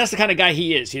 but that's the kind of guy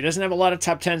he is. He doesn't have a lot of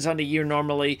top 10s on the year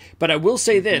normally. But I will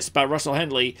say this about Russell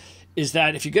Henley is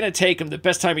that if you're going to take him, the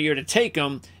best time of year to take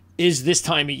him is this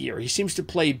time of year. He seems to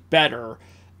play better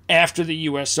after the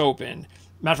U.S. Open.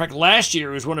 Matter of fact, last year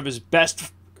was one of his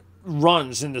best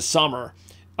runs in the summer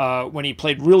when he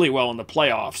played really well in the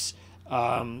playoffs.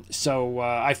 So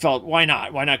I felt, why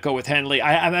not? Why not go with Henley?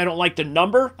 I don't like the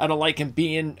number. I don't like him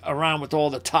being around with all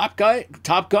the top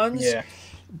guns. Yeah.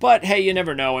 But hey, you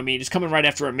never know. I mean, he's coming right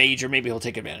after a major. Maybe he'll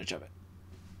take advantage of it.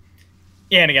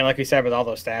 Yeah, and again, like we said, with all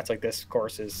those stats, like this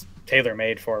course is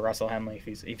tailor-made for Russell Henley.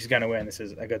 If he's going to win, this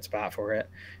is a good spot for it.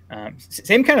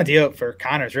 Same kind of deal for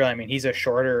Connors, really. I mean, he's a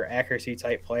shorter accuracy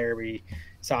type player. We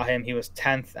saw him. He was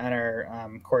 10th on our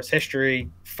course history,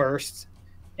 first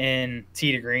in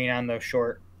tee to green on those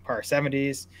short par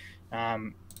 70s.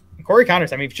 Corey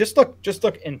Connors, I mean, just look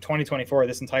in 2024,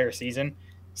 this entire season,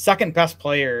 second best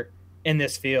player in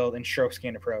this field in strokes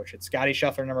gained approach. It's Scotty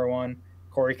Scheffler, number 1,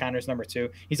 Corey Connors, number 2.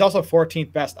 He's also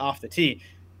 14th best off the tee.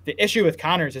 The issue with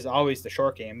Connors is always the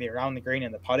short game, the around the green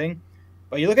and the putting.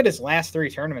 But you look at his last 3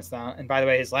 tournaments now, and by the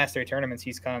way, his last 3 tournaments,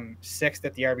 he's come 6th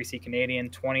at the RBC Canadian,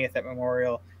 20th at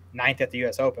Memorial, 9th at the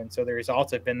U.S. Open. So the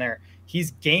results have been there.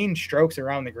 He's gained strokes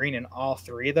around the green in all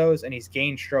 3 of those, and he's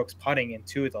gained strokes putting in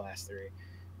 2 of the last 3.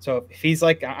 So if he's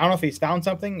like, I don't know if he's found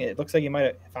something. It looks like he might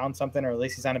have found something, or at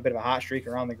least he's on a bit of a hot streak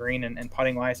around the green and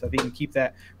putting wise. So if he can keep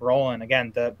that rolling,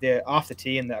 again, the off the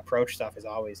tee and the approach stuff is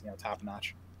always, top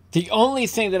notch. The only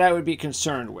thing that I would be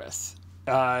concerned with,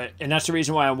 and that's the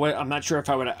reason why I'm not sure if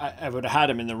I would have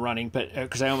had him in the running, but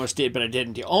because I almost did, but I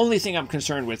didn't. The only thing I'm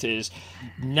concerned with is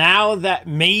now that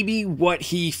maybe what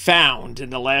he found in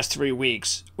the last 3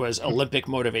 weeks was Olympic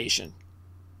motivation,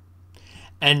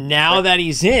 and now that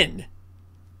he's in,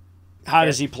 how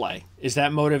does he play? Is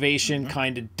that motivation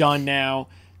kind of done now?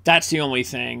 That's the only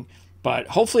thing. But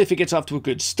hopefully, if he gets off to a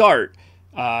good start,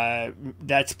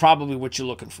 that's probably what you're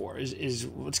looking for. Is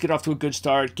let's get off to a good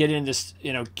start, get in,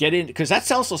 because that's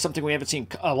also something we haven't seen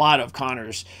a lot of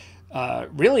Connors,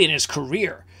 really in his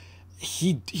career.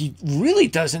 He really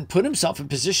doesn't put himself in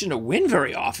position to win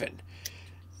very often.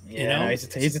 Yeah,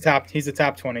 he's a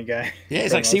top 20 guy. Yeah,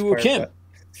 he's like Siwoo Kim.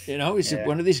 He's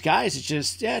one of these guys. It's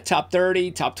just top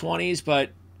 30, top 20s,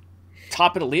 but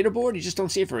top of the leaderboard, you just don't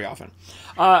see it very often.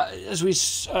 As we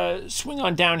swing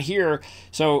on down here,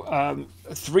 so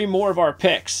 3 more of our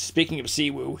picks. Speaking of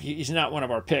Siwoo, he's not one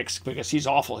of our picks because he's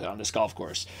awful on this golf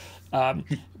course.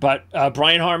 But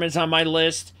Brian Harman's on my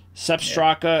list. Sepp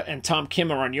Straka and Tom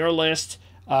Kim are on your list.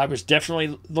 I was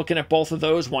definitely looking at both of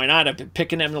those. Why not? I've been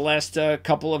picking them the last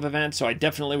couple of events, so I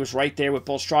definitely was right there with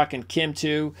both Straka and Kim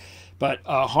too. But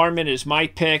Harman is my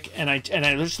pick, and I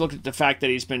just looked at the fact that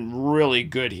he's been really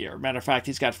good here. Matter of fact,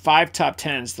 he's got 5 top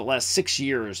 10s the last 6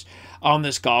 years on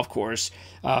this golf course.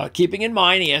 Keeping in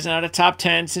mind, he hasn't had a top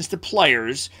 10 since the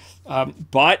Players,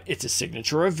 but it's a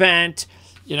signature event.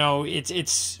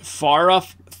 It's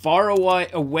far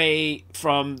away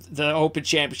from the Open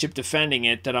Championship defending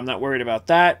it that I'm not worried about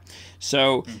that.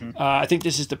 So I think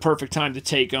this is the perfect time to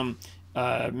take him.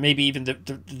 Maybe even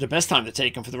the best time to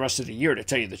take him for the rest of the year, to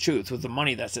tell you the truth, with the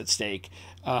money that's at stake.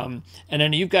 And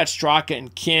then you've got Straka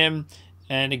and Kim.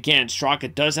 And again,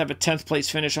 Straka does have a 10th place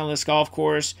finish on this golf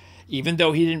course. Even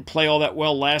though he didn't play all that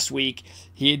well last week,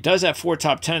 he does have 4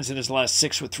 top 10s in his last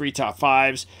 6 with 3 top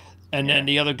 5s. And then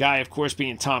the other guy, of course,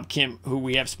 being Tom Kim, who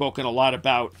we have spoken a lot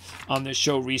about on this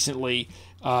show recently.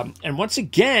 And once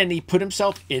again, he put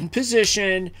himself in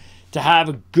position to have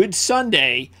a good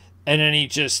Sunday. And then he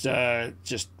just I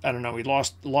don't know, he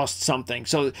lost something.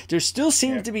 So there still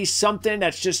seems to be something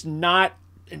that's just not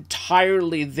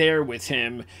entirely there with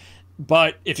him.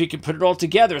 But if you can put it all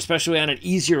together, especially on an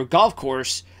easier golf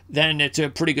course, then it's a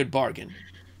pretty good bargain.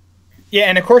 Yeah,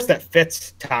 and of course that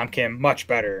fits Tom Kim much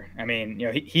better. I mean,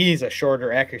 he's a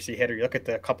shorter accuracy hitter. You look at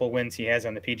the couple wins he has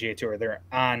on the PGA Tour; they're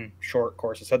on short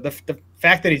courses. So the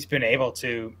fact that he's been able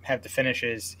to have the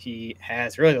finishes he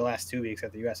has really the last 2 weeks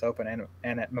at the U.S. Open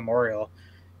and at Memorial,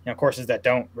 courses that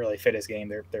don't really fit his game.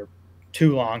 They're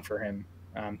too long for him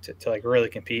to like really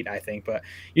compete, I think. But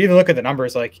you even look at the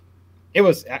numbers, like it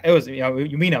was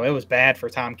it was bad for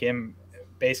Tom Kim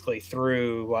basically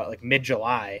through like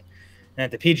mid-July.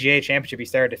 And at the PGA Championship, he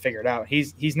started to figure it out.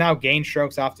 He's now gained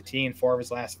strokes off the tee in 4 of his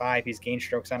last 5. He's gained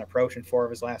strokes on approach in 4 of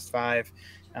his last 5.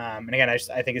 And again, I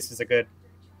think this is a good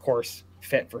course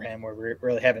fit for him, where we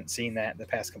really haven't seen that in the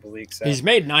past couple of weeks. So he's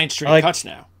made 9 straight cuts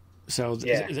now. So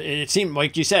yeah. It seemed,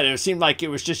 like you said, it seemed like it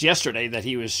was just yesterday that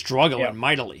he was struggling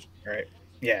mightily. Right.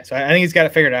 Yeah. So I think he's got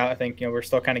it figured out. I think, we're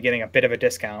still kind of getting a bit of a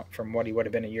discount from what he would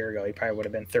have been a year ago. He probably would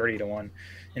have been 30-1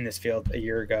 in this field a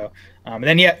year ago. And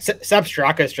then, Sepp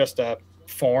Straka is just a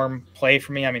form play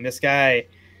for me. I mean, this guy,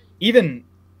 even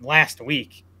last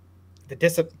week, the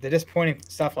disappointing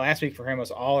stuff last week for him was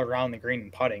all around the green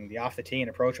and putting. The off the tee and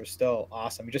approach was still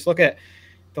awesome. You just look at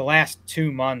the last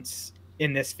 2 months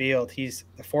in this field. He's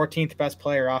the 14th best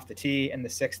player off the tee and the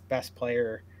 6th best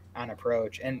player on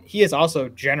approach. And he is also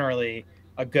generally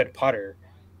a good putter.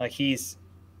 Like,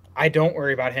 I don't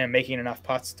worry about him making enough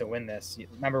putts to win this.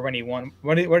 Remember when he won?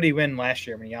 What did he win last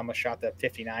year when he almost shot the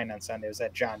 59 on Sunday? It was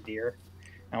at John Deere.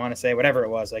 I want to say whatever it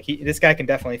was. Like, this guy can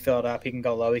definitely fill it up. He can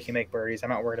go low. He can make birdies. I'm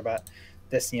not worried about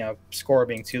this, score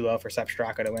being too low for Sepp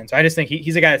Straka to win. So I just think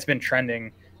he's a guy that's been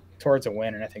trending towards a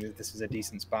win, and I think that this is a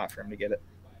decent spot for him to get it.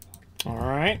 All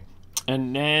right.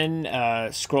 And then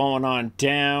scrolling on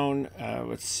down,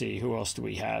 let's see, who else do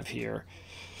we have here?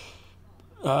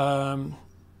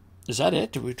 Is that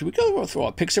it? Do we go through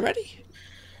our picks already?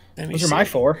 Those are my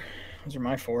four.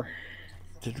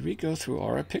 Did we go through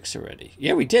our picks already?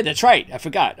 Yeah, we did. That's right. I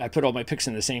forgot. I put all my picks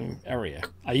in the same area.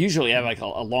 I usually have like a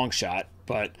long shot,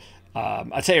 but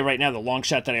I'll tell you right now, the long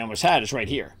shot that I almost had is right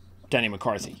here. Denny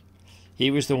McCarthy.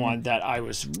 He was the one that I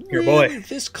was really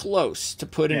this close to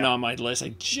putting on my list.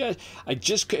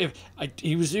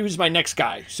 He was my next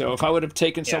guy. So if I would have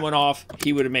taken someone off,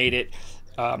 he would have made it.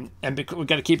 And we've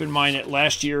got to keep in mind that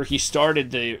last year he started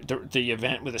the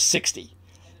event with a 60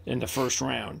 in the first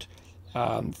round,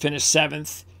 finished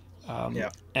 7th,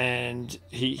 and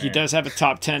he does have a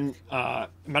top 10. Matter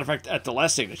of fact, at the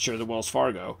last signature, the Wells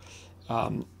Fargo,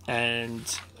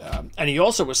 and he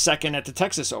also was second at the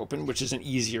Texas Open, which is an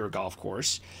easier golf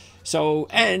course. So,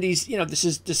 and he's this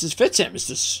is fits him. It's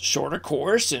this shorter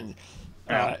course, and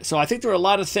so I think there are a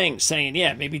lot of things saying,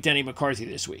 maybe Denny McCarthy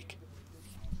this week.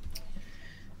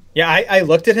 Yeah, I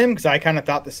looked at him because I kind of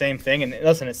thought the same thing. And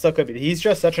listen, it still could be. He's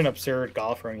just such an absurd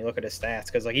golfer when you look at his stats.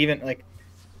 Because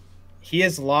he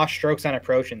has lost strokes on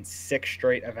approach in 6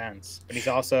 straight events, but he's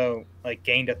also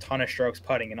gained a ton of strokes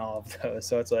putting in all of those.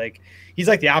 So it's he's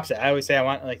the opposite. I always say I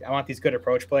want these good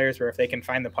approach players where if they can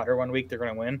find the putter one week, they're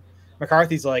going to win.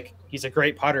 McCarthy's he's a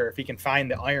great putter. If he can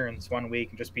find the irons one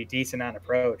week and just be decent on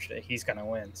approach, he's going to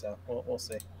win. So we'll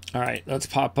see. All right, let's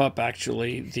pop up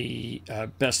actually the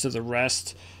best of the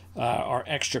rest. Our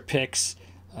extra picks,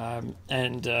 and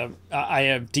I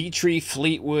have Dietrich,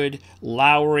 Fleetwood,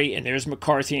 Lowry, and there's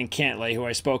McCarthy and Cantlay, who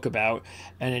I spoke about,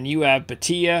 and then you have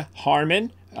Batia,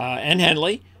 Harmon, and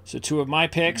Henley, so 2 of my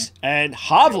picks, and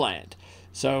Hovland.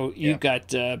 So you've got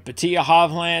Batia,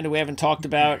 Hovland, who we haven't talked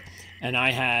about, and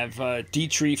I have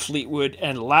Dietrich, Fleetwood,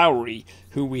 and Lowry,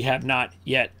 who we have not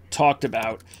yet talked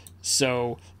about.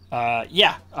 So out of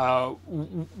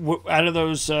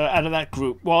that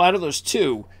group, out of those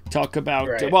 2, talk about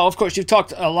well, of course you've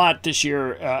talked a lot this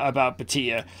year about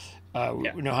Batia.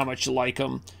 We know how much you like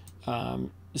him.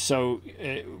 So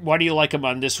why do you like him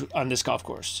on this golf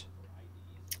course?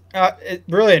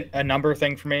 Really a number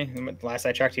thing for me. Last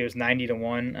I checked, he was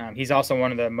 90-1. He's also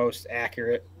one of the most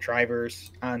accurate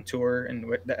drivers on tour,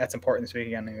 and that's important this week.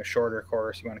 Again, a shorter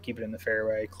course, you want to keep it in the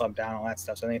fairway, club down, all that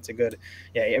stuff. So I think it's a good.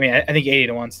 Yeah, I mean, I think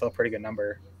 80-1 is still a pretty good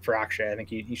number for Akshay. I think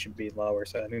he should be lower.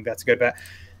 So I think that's a good bet.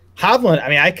 Hovland, I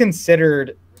mean, I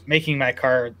considered making my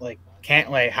card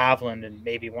Cantlay, Hovland, and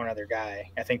maybe one other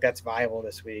guy. I think that's viable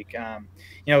this week.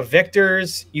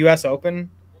 Victor's U.S.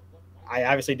 Open. I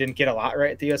obviously didn't get a lot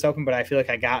right at the U.S. Open, but I feel like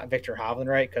I got Victor Hovland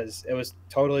right because it was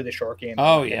totally the short game.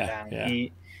 Oh, yeah.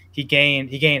 He gained.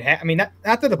 I mean, not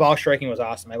that the ball striking was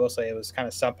awesome. I will say it was kind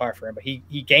of subpar for him, but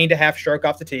he gained a half stroke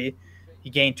off the tee. He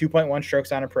gained 2.1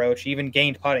 strokes on approach. He even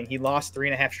gained putting. He lost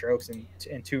 3.5 strokes in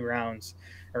 2 rounds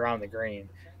around the green.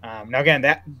 Now again,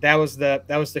 that was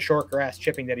the short grass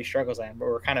chipping that he struggles on, but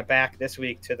we're kind of back this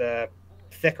week to the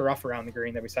thick rough around the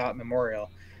green that we saw at Memorial.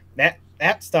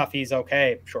 That stuff he's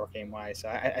okay short game wise. So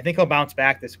I think he'll bounce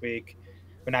back this week.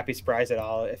 Would not be surprised at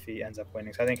all if he ends up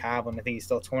winning. So I think Hovland, I think he's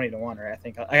still 20-1, right?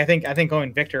 I think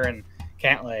going Victor and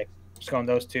Cantlay, just going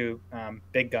those 2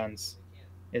 big guns,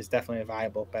 is definitely a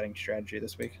viable betting strategy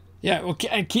this week. Yeah, well,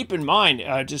 and keep in mind,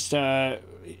 Batia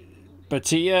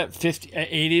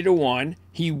 80-1.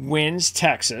 He wins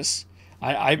Texas.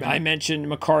 I mentioned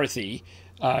McCarthy,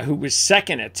 who was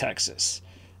second at Texas.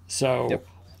 So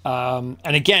And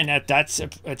again, it's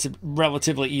a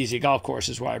relatively easy golf course,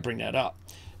 is why I bring that up.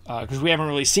 Because we haven't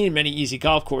really seen many easy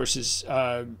golf courses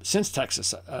since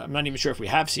Texas. I'm not even sure if we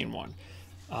have seen one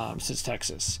since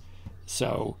Texas.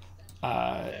 So,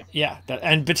 and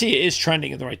Batia is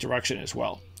trending in the right direction as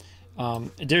well.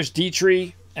 There's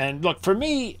Dietrich, and look, for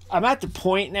me, I'm at the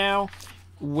point now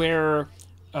where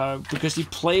because he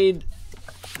played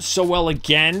so well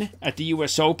again at the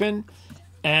U.S. Open,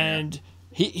 and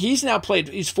he's now played.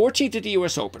 He's 14th at the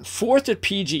U.S. Open, 4th at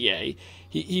PGA.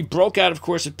 He broke out, of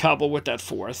course, at Pebble with that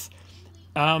 4th.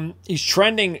 He's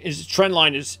trending. His trend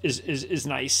line is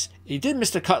nice. He did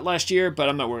miss the cut last year, but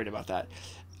I'm not worried about that.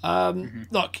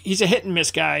 Look, he's a hit and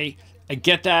miss guy. I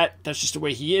get that. That's just the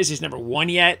way he is. He's never won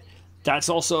yet. That's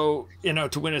also,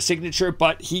 to win a signature,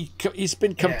 but he's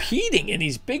been competing in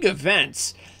these big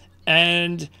events,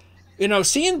 and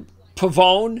seeing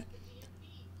Pavone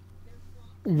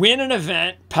win an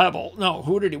event, Pebble. No,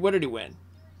 what did he win?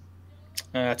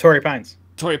 Torrey Pines.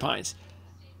 Torrey Pines,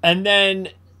 and then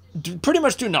pretty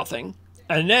much do nothing,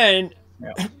 and then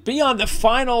be on the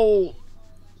final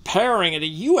pairing at a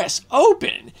U.S.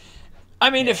 Open.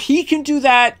 I mean, if he can do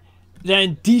that,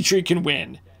 then Dietrich can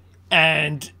win,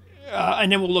 and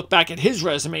then we'll look back at his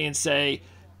resume and say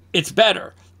it's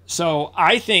better. So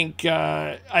I think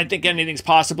anything's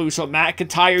possible. We saw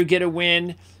McIntyre get a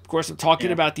win. Of course, I'm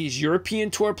talking about these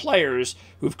European Tour players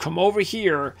who've come over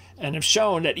here and have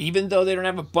shown that even though they don't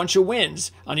have a bunch of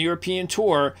wins on the European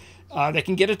Tour, they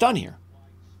can get it done here.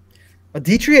 Well,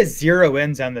 Dietrich has 0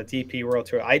 wins on the DP World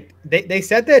Tour. They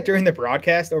said that during the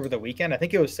broadcast over the weekend. I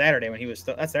think it was Saturday when he was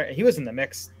still. He was in the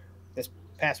mix this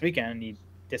past weekend and he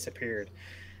disappeared.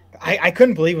 I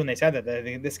couldn't believe when they said that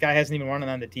this guy hasn't even won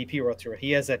on the DP World Tour.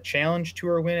 He has a Challenge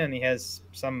Tour win and he has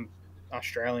some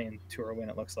Australian Tour win.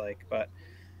 It looks like, but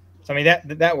so I mean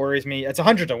that worries me. It's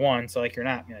 100-1, so like you're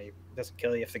not, it doesn't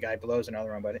kill you if the guy blows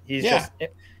another one. But he's just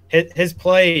his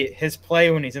play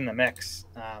when he's in the mix,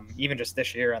 even just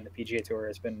this year on the PGA Tour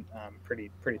has been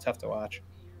pretty tough to watch.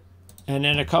 And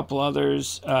then a couple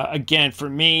others. Again, for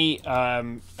me,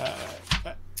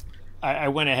 I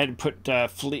went ahead and put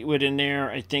Fleetwood in there.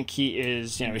 I think he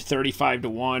is, he's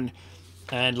 35-1,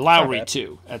 and Lowry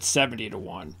too at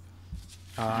 70-1.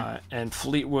 And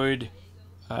Fleetwood,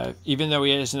 even though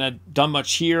he hasn't done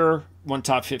much here, won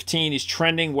top 15. He's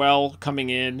trending well coming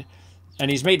in, and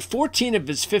he's made 14 of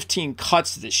his 15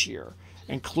 cuts this year,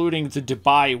 including the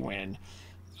Dubai win.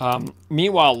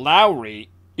 Meanwhile, Lowry,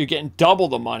 you're getting double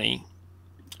the money.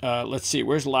 Let's see,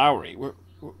 where's Lowry?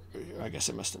 I guess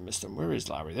I must have missed him. Where is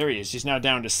Lowry? There he is. He's now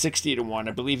down to 60-1.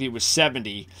 I believe he was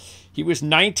 70. He was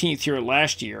 19th here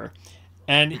last year,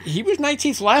 and he was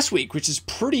 19th last week, which is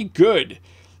pretty good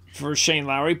for Shane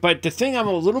Lowry. But the thing I'm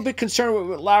a little bit concerned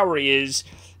with Lowry is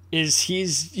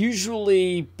he's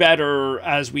usually better,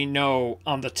 as we know,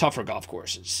 on the tougher golf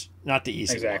courses, not the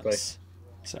easy ones.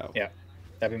 So yeah,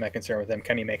 that'd be my concern with him.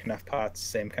 Can he make enough putts?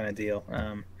 Same kind of deal.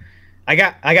 I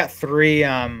got 3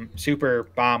 super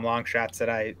bomb long shots that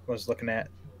I was looking at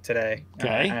today.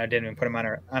 Okay. I didn't even put them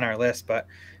on our list, but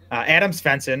Adam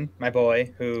Svensson, my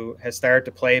boy, who has started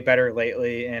to play better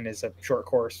lately and is a short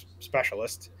course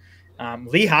specialist.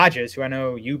 Lee Hodges, who I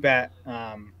know you bet,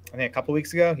 I think a couple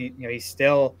weeks ago. He's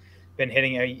still been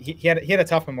hitting. He had a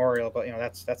tough Memorial, but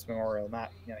that's Memorial.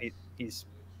 Not he's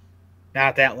not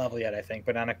at that level yet, I think.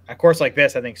 But on a course like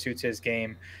this, I think suits his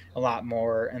game a lot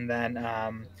more. And then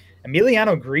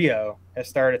Emiliano Grillo has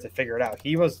started to figure it out.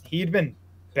 He'd been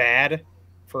bad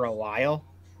for a while.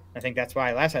 I think that's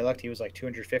why last I looked, he was like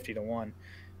 250-1.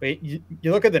 But you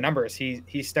look at the numbers,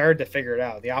 he started to figure it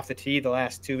out. The off the tee the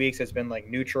last 2 weeks has been like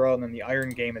neutral, and then the iron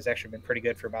game has actually been pretty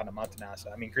good for about a month now. So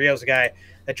I mean, Grillo's a guy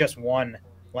that just won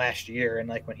last year, and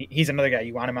like when he's another guy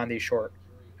you want him on these short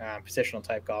positional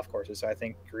type golf courses. So I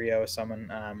think Grillo is someone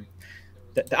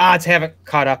the odds haven't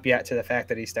caught up yet to the fact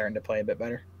that he's starting to play a bit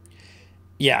better.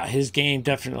 Yeah, his game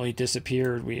definitely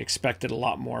disappeared. We expected a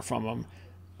lot more from him.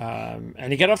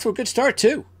 And he got off to a good start,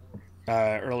 too,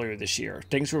 earlier this year.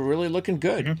 Things were really looking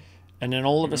good. Mm-hmm. And then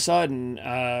all of a sudden,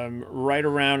 right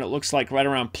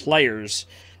around Players,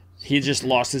 he just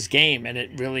lost his game. And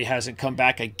it really hasn't come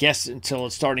back, I guess, until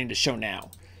it's starting to show now.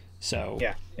 So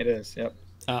yeah, it is. Yep.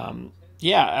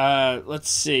 Let's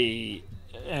see.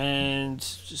 And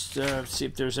just see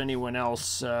if there's anyone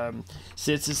else.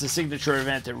 Since it's a signature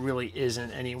event, there really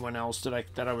isn't anyone else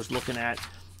that I was looking at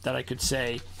that I could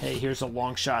say, hey, here's a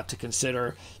long shot to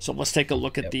consider. So let's take a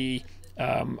look at the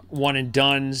one and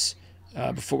dones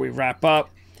before we wrap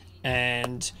up.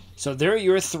 And so there are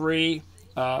your 3,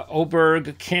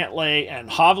 Oberg, Cantlay, and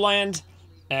Hovland.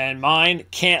 And mine,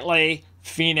 Cantlay,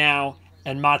 Finau,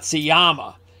 and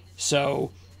Matsuyama.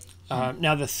 So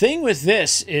Now, the thing with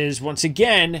this is, once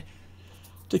again,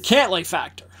 the Cantlay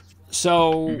factor.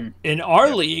 So in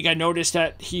our league, I noticed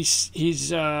that he's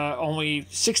only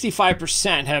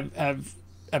 65%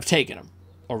 have taken him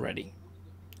already.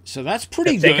 So that's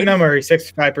pretty good. Taking him, or he's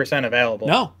 65% available?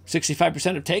 No,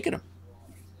 65% have taken him.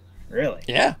 Really?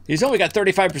 Yeah, he's only got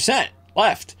 35%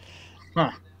 left.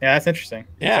 Huh. Yeah, that's interesting.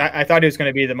 Yeah, I thought he was going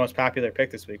to be the most popular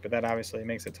pick this week, but that obviously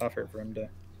makes it tougher for him to.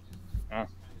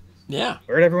 Yeah.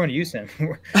 Where'd everyone use him?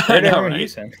 Where'd everyone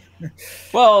use him?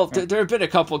 Well, there have been a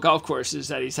couple of golf courses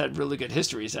that he's had really good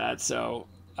histories at. So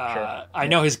I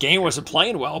know his game wasn't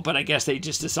playing well, but I guess they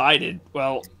just decided,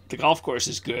 well, the golf course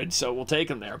is good, so we'll take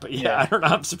him there. But yeah, I don't know.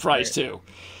 I'm surprised too.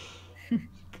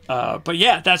 But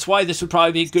yeah, that's why this would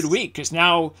probably be a good week, because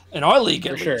now in our league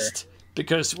at least,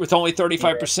 because with only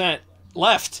 35%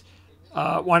 left,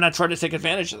 why not try to take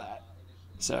advantage of that?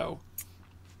 So.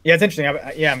 Yeah, it's interesting.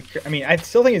 I mean, I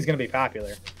still think he's going to be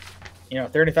popular.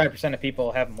 35% of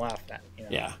people have him left.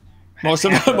 Yeah, most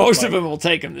of them will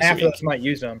take him this half week. Half of us might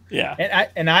use him. Yeah,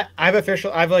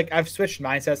 I've switched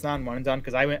mindsets now on one and done,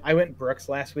 because I went Brooks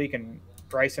last week, and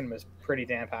Bryson was pretty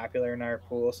damn popular in our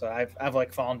pool, so I've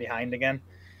like fallen behind again.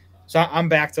 So I'm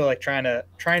back to like trying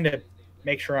to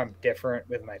make sure I'm different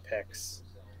with my picks.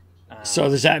 So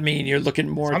does that mean you're looking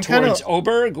more towards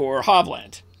Oberg or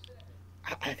Hovland?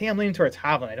 I think I'm leaning towards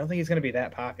Hovland. I don't think he's going to be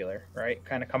that popular, right?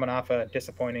 Kind of coming off a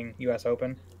disappointing U.S.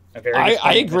 Open.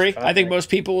 I agree. I think most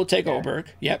people will take Oberg.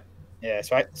 Yep. Yeah.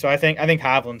 So I think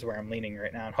Hovland's where I'm leaning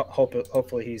right now, and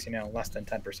hopefully he's less than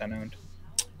 10% owned.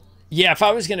 Yeah, if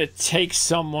I was going to take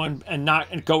someone and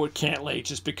not go with Cantlay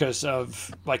just because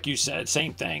of, like you said,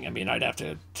 same thing. I mean, I'd have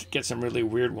to get some really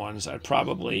weird ones. I'd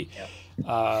probably,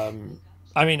 I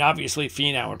mean, obviously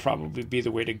Finau would probably be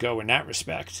the way to go in that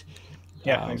respect.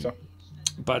 Yeah, I think so.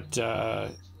 But I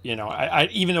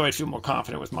even though I feel more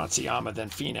confident with Matsuyama than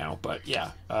Finau, but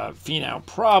yeah, Finau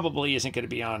probably isn't going to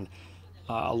be on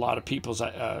a lot of people's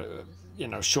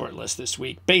short list this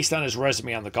week based on his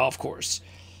resume on the golf course.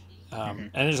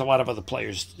 And there's a lot of other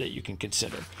players that you can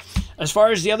consider. As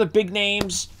far as the other big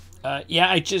names,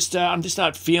 I'm just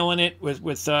not feeling it with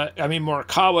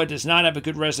Morikawa does not have a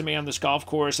good resume on this golf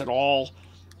course at all.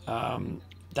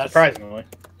 Surprisingly.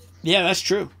 Yeah, that's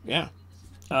true. Yeah.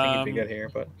 I think he'd be good here,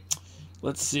 but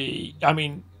let's see. I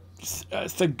mean,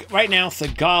 right now,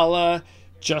 Thagala,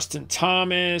 Justin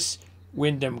Thomas,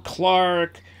 Wyndham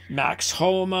Clark, Max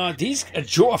Homa. Forget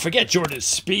Jordan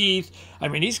Spieth. I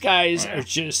mean, these guys are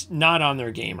just not on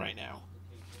their game right now.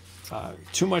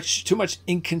 Too much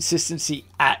inconsistency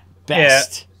at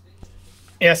best.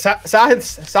 Yeah,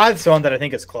 Saad's the one that I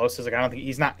think is closest. Like, I don't think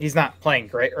he's not playing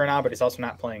great right now, but he's also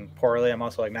not playing poorly. I'm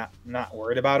also like not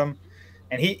worried about him.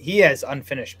 And he has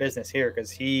unfinished business here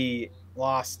because he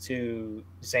lost to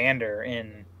Xander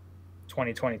in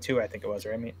 2022, I think it was.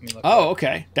 Right?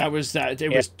 Okay. That was that. It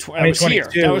was here.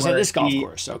 That was at this golf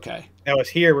course. Okay. That was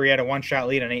here where he had a one-shot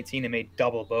lead on 18 and made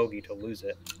double bogey to lose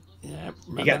it. Yeah,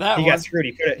 he got screwed.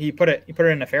 He put it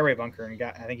in the fairway bunker and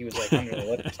I think he was like under the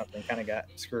lip or something. Kind of got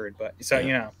screwed. But so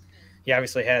he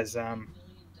obviously has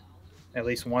at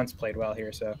least once played well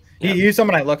here. So he's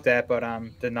someone I looked at, but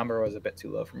the number was a bit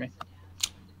too low for me.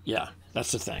 Yeah,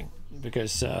 that's the thing,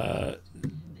 because the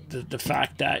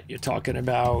fact that you're talking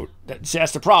about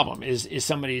that's the problem is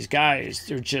some of these guys,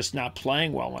 they're just not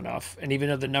playing well enough, and even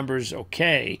though the number's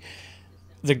okay,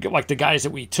 the guys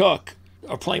that we took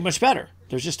are playing much better.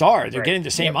 They just are. They're getting the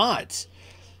same odds.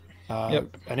 And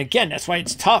again, that's why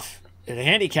it's tough to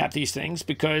handicap these things,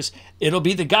 because it'll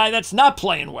be the guy that's not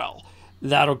playing well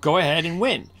that'll go ahead and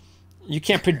win. You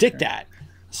can't predict that.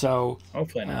 So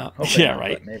hopefully not.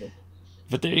 Right. Maybe.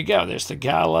 But there you go. There's the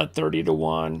Gala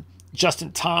 30-1.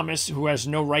 Justin Thomas, who has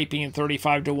no right being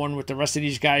 35-1 with the rest of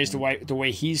these guys, the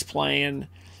way he's playing.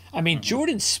 I mean,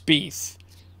 Jordan Spieth.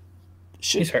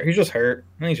 He's hurt. He's just hurt.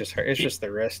 He's just hurt. It's just the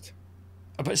wrist.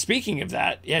 But speaking of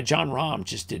that, John Rahm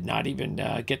just did not even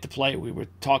get to play. We were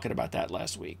talking about that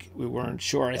last week. We weren't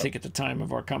sure, I think, at the time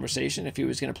of our conversation, if he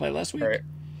was going to play last week. Right.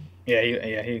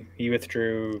 Yeah, he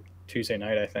withdrew Tuesday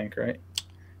night, I think, right?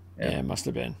 Yeah, it must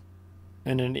have been.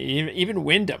 And then even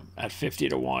Wyndham at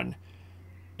 50-1,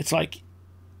 it's like,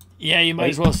 you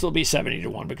might as well still be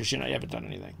 70-1 because you haven't done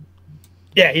anything.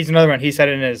 Yeah, he's another one. He said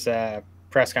in his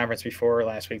press conference before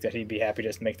last week that he'd be happy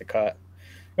just to make the cut,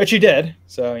 which he did.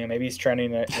 So maybe he's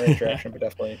trending in the right direction, but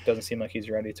definitely doesn't seem like he's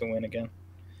ready to win again.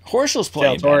 Horschel's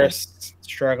playing Torres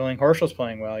struggling. Horschel's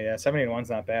playing well. Yeah, 70-1's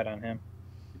not bad on him.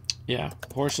 Yeah,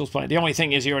 Horschel's playing. The only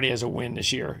thing is he already has a win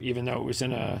this year, even though it was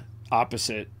in a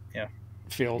opposite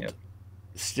field. Yep.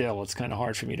 Still, it's kind of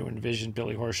hard for me to envision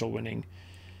Billy Horschel winning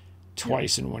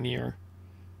twice in 1 year.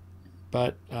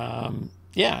 But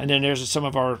Yeah, and then there's some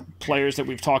of our players that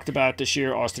we've talked about this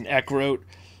year. Austin Eckroat,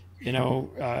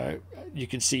 you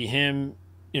can see him.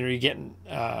 You're getting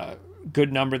a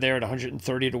good number there at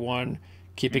 130 to 1,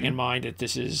 keeping in mind that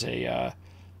this is a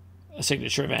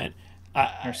signature event.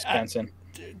 There's Spencer.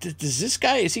 Does this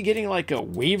guy, is he getting like a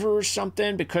waiver or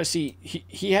something? Because he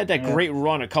had that great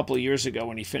run a couple of years ago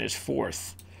when he finished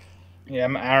 4th. Yeah,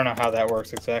 I don't know how that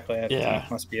works exactly. Yeah.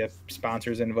 It must be a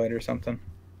sponsor's invite or something.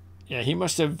 Yeah, he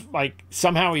must have,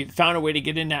 somehow he found a way to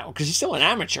get in that, because he's still an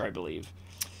amateur, I believe.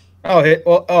 I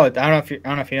don't know if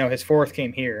you know, his 4th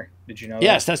came here. Did you know that?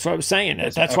 Yes, that's what I was saying.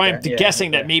 That's why I'm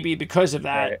guessing that maybe because of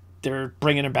that, right, they're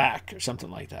bringing him back or something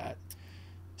like that.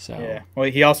 So yeah. Well,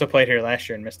 he also played here last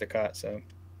year and missed a cut. So,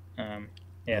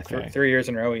 Okay. 3 years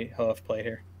in a row he'll have played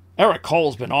here. Eric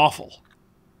Cole's been awful.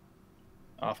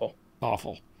 Awful.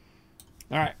 All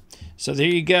right. So there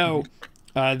you go.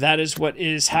 That is what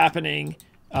is happening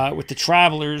with the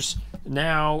Travelers.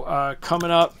 Now, coming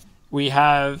up, we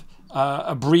have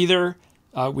a breather.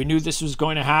 We knew this was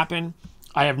going to happen.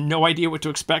 I have no idea what to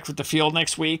expect with the field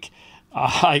next week.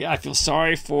 I feel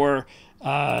sorry for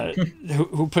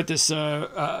who put this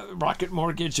Rocket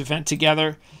Mortgage event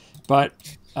together, but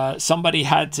somebody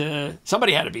had to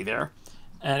be there,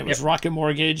 and it was Rocket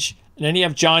Mortgage. And then you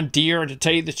have John Deere. And to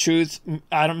tell you the truth,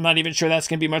 I'm not even sure that's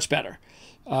going to be much better,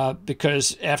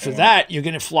 because after that you're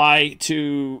going to fly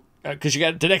to because you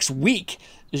got the next week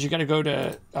is you're going to go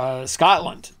to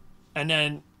Scotland, and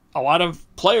then a lot of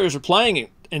players are playing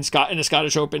in the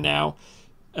Scottish Open now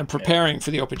and preparing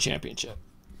for the Open Championship.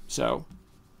 So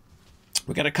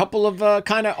we got a couple of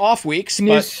kind of off weeks. We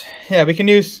could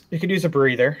use a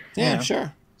breather. Yeah,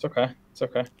 sure. It's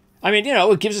okay. I mean,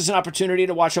 it gives us an opportunity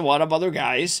to watch a lot of other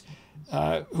guys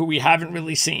who we haven't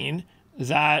really seen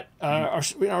that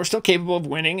are still capable of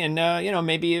winning, and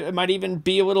maybe it might even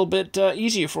be a little bit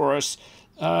easier for us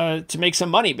to make some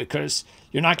money, because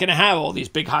you're not going to have all these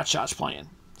big hot shots playing.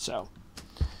 So,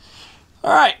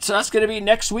 all right, so that's going to be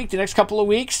next week, the next couple of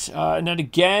weeks, and then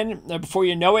again, before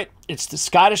you know it, it's the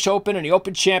Scottish Open and the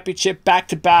Open Championship back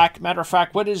to back. Matter of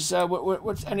fact, what's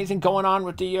anything going on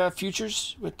with the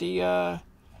futures with the?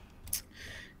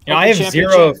 I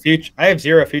have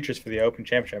zero futures for the Open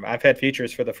Championship. I've had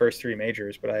futures for the first 3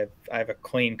 majors, but I have a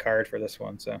clean card for this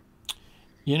one. So,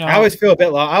 I always feel a bit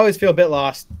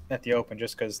lost at the Open,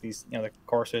 just because these the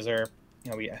courses are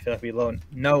I feel like we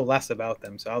know less about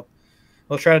them. So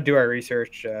we'll try to do our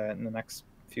research in the next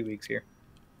few weeks here.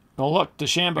 Well, look,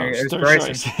 DeChambeau's third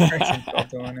choice.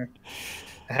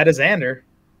 Ahead of Xander.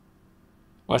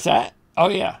 What's that? Oh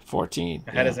yeah, 14.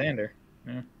 Ahead of Xander.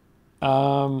 Yeah.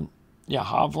 Yeah,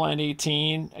 Hovland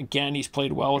 18. Again, he's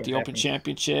played well at the Open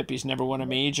Championship. He's never won a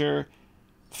major.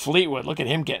 Fleetwood, look at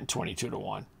him getting 22 to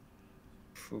 1.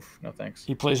 Oof, no thanks.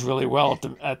 He plays really well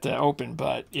at the Open,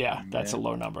 but that's a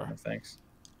low number. No thanks.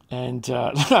 And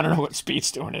I don't know what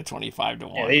Speed's doing at 25 to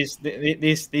 1.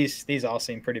 Yeah, these all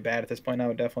seem pretty bad at this point. I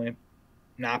would definitely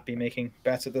not be making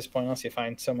bets at this point unless you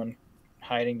find someone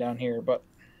hiding down here. But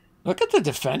look at the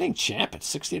defending champ at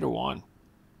 60 to 1.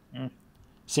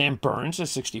 Sam Burns at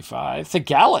 65.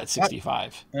 Thagala at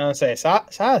 65. I was say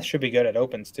Sath should be good at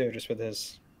Opens too, just with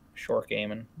his short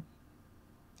game. And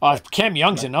Cam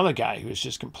Young's another guy who's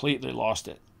just completely lost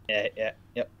it.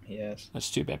 Yep, he is.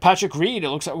 That's too bad. Patrick Reed, it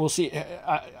looks like we'll see.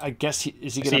 I guess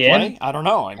is he going to play? I don't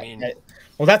know. I mean,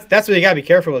 well, that's what you got to be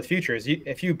careful with futures.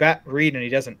 If you bet Reed and he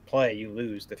doesn't play, you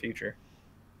lose the future.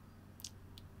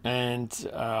 And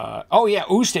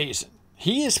Oosthuizen.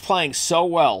 He is playing so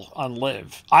well on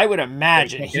Live. I would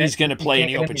imagine he's going to play in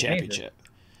the Open Championship.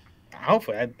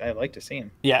 Hopefully, I'd like to see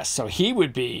him. Yes, so he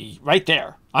would be right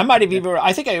there. I might have even.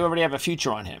 I think I already have a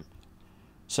future on him.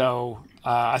 So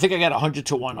I think I got 100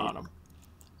 to 1 on him.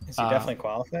 Is he definitely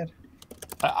qualified?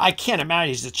 I can't imagine.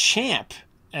 He's a champ,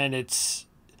 and it's.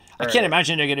 I can't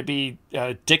imagine they're going to be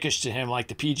dickish to him like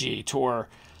the PGA Tour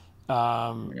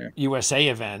USA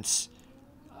events.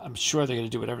 I'm sure they're going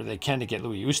to do whatever they can to get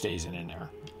Louis Oosthuizen in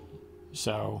there.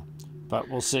 So, but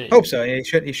we'll see. Hope so. Yeah,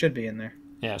 he should be in there.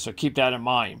 Yeah, so keep that in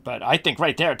mind. But I think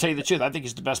right there, I'll tell you the truth, I think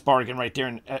he's the best bargain right there,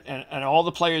 and all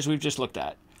the players we've just looked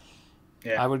at.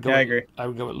 Yeah, I agree. I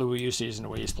would go with Louis Oosthuizen the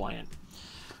way he's playing.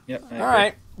 Yep. All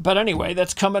right, but anyway,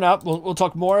 that's coming up. We'll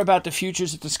talk more about the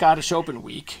futures at the Scottish Open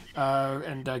week,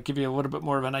 and give you a little bit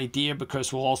more of an idea,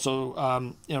 because we'll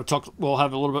also we'll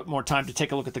have a little bit more time to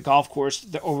take a look at the golf course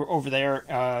over there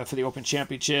for the Open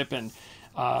Championship, and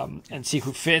see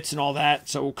who fits and all that.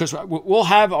 So because we'll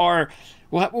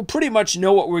pretty much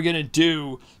know what we're going to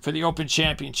do for the Open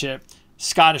Championship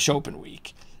Scottish Open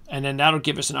week, and then that'll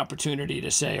give us an opportunity to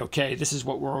say, okay, this is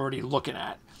what we're already looking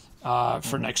at.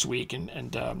 for next week,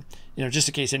 and just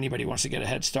in case anybody wants to get a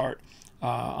head start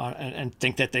and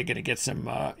think that they're going to get some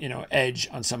edge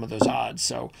on some of those odds.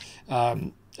 So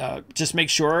just make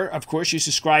sure, of course, you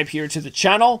subscribe here to the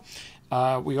channel.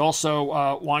 We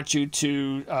also want you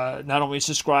to not only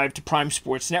subscribe to Prime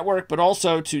Sports Network, but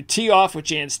also to Tee Off with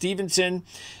Jan Stevenson.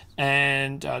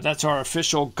 And that's our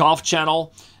official golf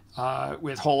channel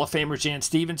with Hall of Famer Jan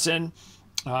Stevenson.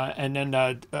 And then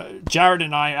Jared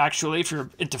and I, actually, if you're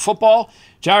into football,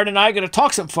 Jared and I are going to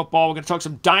talk some football. We're going to talk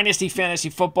some Dynasty Fantasy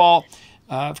Football.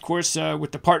 Of course,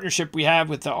 with the partnership we have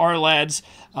with the R Lads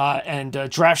and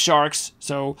Draft Sharks.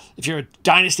 So if you're a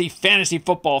Dynasty Fantasy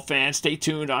Football fan, stay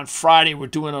tuned. On Friday, we're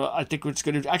doing I think it's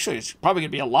going to, actually, it's probably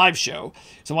going to be a live show.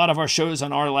 So a lot of our shows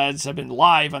on R Lads have been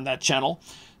live on that channel.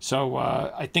 So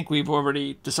I think we've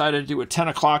already decided to do a 10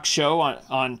 o'clock show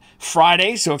on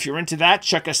Friday. So if you're into that,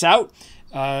 check us out.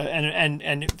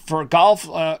 And for golf,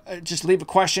 just leave a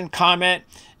question, comment,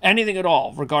 anything at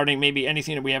all regarding maybe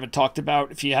anything that we haven't talked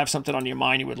about. If you have something on your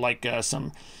mind you would like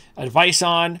some advice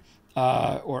on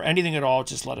or anything at all,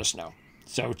 just let us know.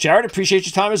 So, Jared, appreciate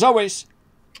your time as always.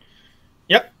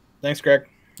 Yep. Thanks, Greg.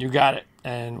 You got it.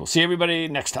 And we'll see everybody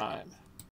next time.